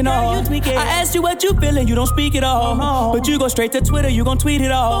tweaking all. I asked you what you feeling, you don't speak at all. But you go straight to Twitter, you gon' tweet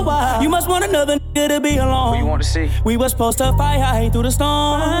it all. You must want another nigga to be alone. What you want to see? We was supposed to fight high through the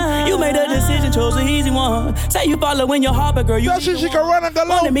storm. You made a decision, chose the easy one. Say you following your heart, but girl, you she can run and go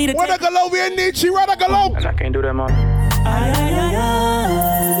low. When I go low, we need she run and go low. And I can't do that, man.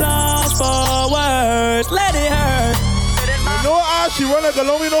 Lost for words, let it hurt. You know how she run and go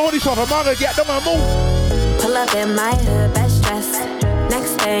low, we know who the shot. I'm gonna get them and move. Pull up in my hood, best dressed.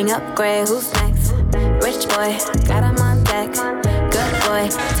 Next thing, upgrade, who's next? Rich boy, got him on deck. Good boy,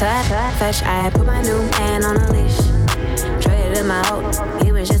 touch. I put my new man on a leash. Traded him out,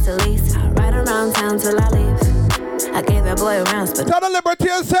 he was just a lease. Ride around town till I leave. I gave that boy rounds, but tell the Liberty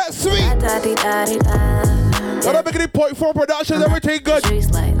and set sweet. What up, making it .4 Productions, everything good.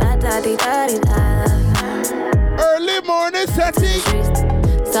 Early morning setting.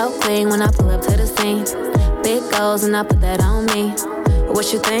 So clean when I pull up to the scene. Big goals and I put that on me.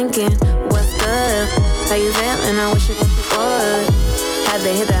 What you thinking? What's good? How you feeling? I wish you would. Have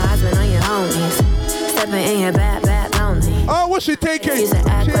they hit the husband on your homies? Stepping in your bad, lonely. Oh, what's she taking? She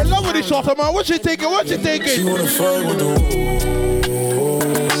in love with this short man. What's she taking? She wanna fight with the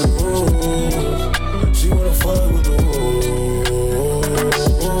She wanna fight with the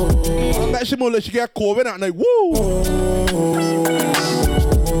I bet she more like she get COVID at night. Woo!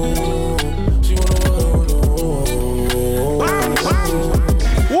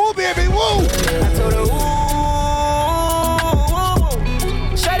 Woo, baby, woo! I told her, ooh,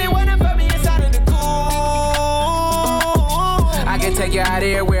 shawty wanna put me inside of the cool. I can take you out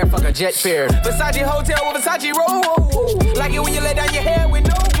everywhere, fuck a jet fare. Versace hotel with Versace roll. Like it when you lay down your hair with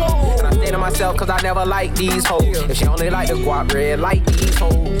no clothes. And I say to myself, cause I never like these hoes. If she only like the guap red, like these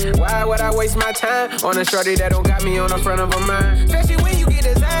hoes. Why would I waste my time on a shorty that don't got me on the front of her mind? Especially when you get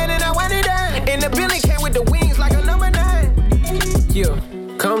designed and I want it done. And the Billy came with the wings like a number 9. Yeah.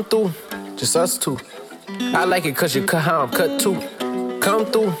 Come through, just us two. I like it cause you cut how I'm cut too. Come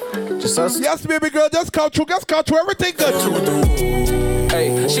through, just us two. Yes, baby girl, just come through, everything good.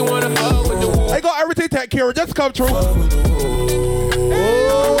 Hey, she wanna fuck with the woo. I got everything taken care of, just come through.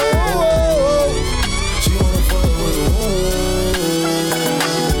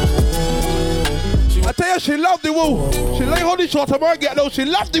 I tell you, she loved the woo. She like how the short man get though, she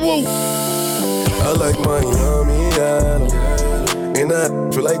loved the woo. I like money on me, yellow. And I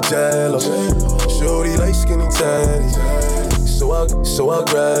feel like Jello. Shorty like skinny tatty. So I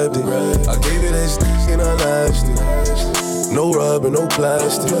grabbed it. I gave it this and I lashed it. No rubber, no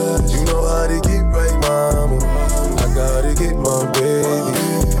plastic. You know how to get right, mama. I gotta get my baby.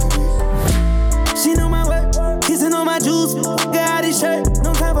 She know my word, kissing on my juice. Got his shirt,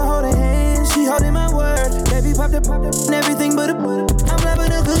 no time for holding hands. She holding my word. Baby pop and everything but a I'm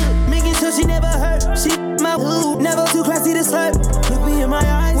loving her good, making sure she never hurt. She my boo, never too classy to slurp. Look me in my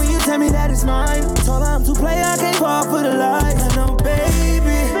eyes when you tell me that it's mine. Told her I'm too play, I can't fall for the lies. I know,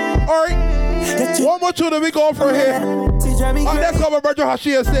 baby. All right, one more tune that we go for here. Let's go over Virgil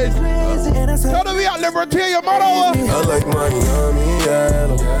Hashia says. Tell them we at Liberty, your motto. I like money on me,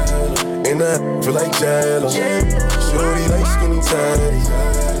 yellow. And I feel like Jello. Shorty like skinny tatty.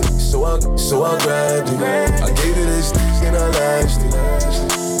 So I grabbed it. I gave it this and I lashed it.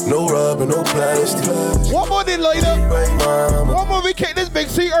 No rubber, no plastic. One more then later. One more, we kick this big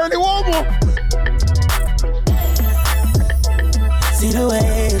C early. One more. See the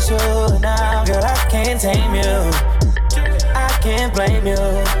way you show now, girl, I can't tame you. I can't blame you.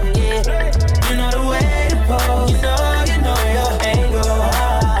 Yeah, you know the way to pose. You know your angle.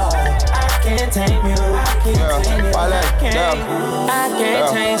 I can't tame you. I can't tame you. I can't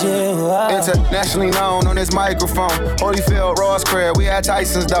change you. Internationally known on this microphone. Holyfield, Ross Craig, we at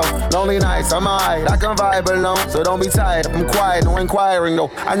Tyson's though. Lonely nights, I'm alright, I can vibe alone. So don't be tired, I'm quiet, no inquiring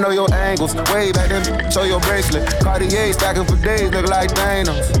though. I know your angles, way back then, show your bracelet. Cartier stacking for days, look like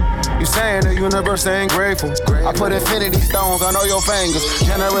Thanos. You saying the universe ain't grateful. I put infinity stones on all your fingers.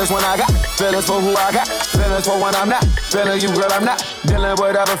 Generous when I got feelings for who I got. Feelings for when I'm not. Feeling you, girl, I'm not. Dealing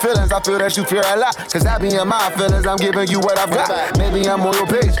with other feelings, I feel that you fear a lot. Cause I be in my feelings, I'm giving you what I've got. Maybe I'm on your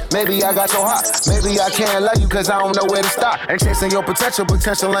page, maybe I got your heart. Maybe I can't love you cause I don't know where to start. And chasing your potential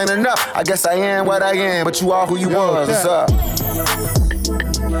ain't enough. I guess I am what I am, but you are who you was. What's up?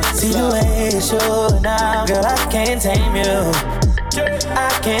 See the way you show now, girl, I can't tame you. I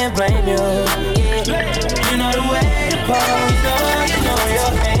can't blame you. Yeah. You know the way to pose. You know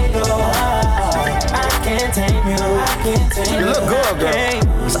your angle. I can't tame you. I can't tame you. You look good, girl.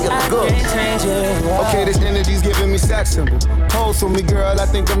 I can't change you. Okay, this energy's giving me sex symbol. Pose for me, girl, I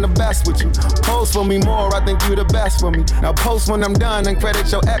think I'm the best with you. Pose for me more, I think you the best for me. Now post when I'm done and credit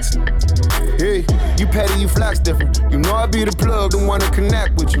your ex. Hey, you petty, you flex different. You know I be the plug, the one to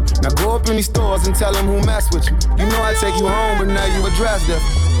connect with you. Now go up in these stores and tell them who mess with you. You know I take you home, but now you address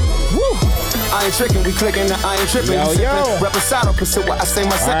different. Woo! I ain't tricking, we clicking, I ain't tripping. Reposado, pursue what I say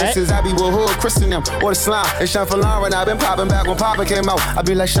my sentences. I be with hood, Chris and them, or the slime. They shine for Lauren, I been popping back when Papa came out. I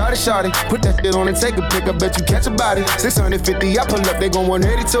be like, shawty, put that shit on and take a pic. I bet you catch a body. 650, I pull up, they gon'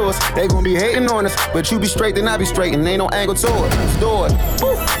 180 to us. They gon' be hating on us, but you be straight, then I be straight, and ain't no angle to it. Store it.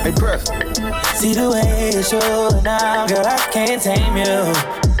 Woo! Hey, press. See the way you show now, girl, I can't tame you.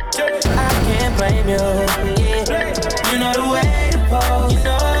 I can't claim you. Yeah, you know the way to pose.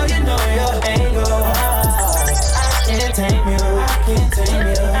 You know your angle. I can't tame you. I can't tame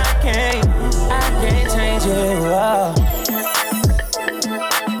you. I can't change you. Oh.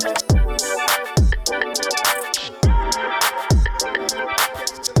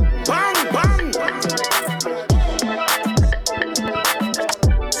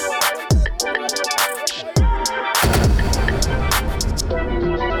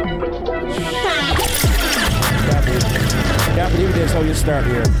 Can't believe this how you start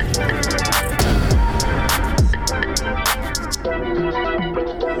here.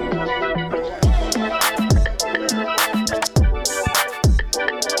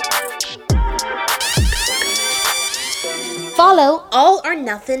 Follow All or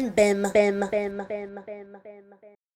Nothing Bim.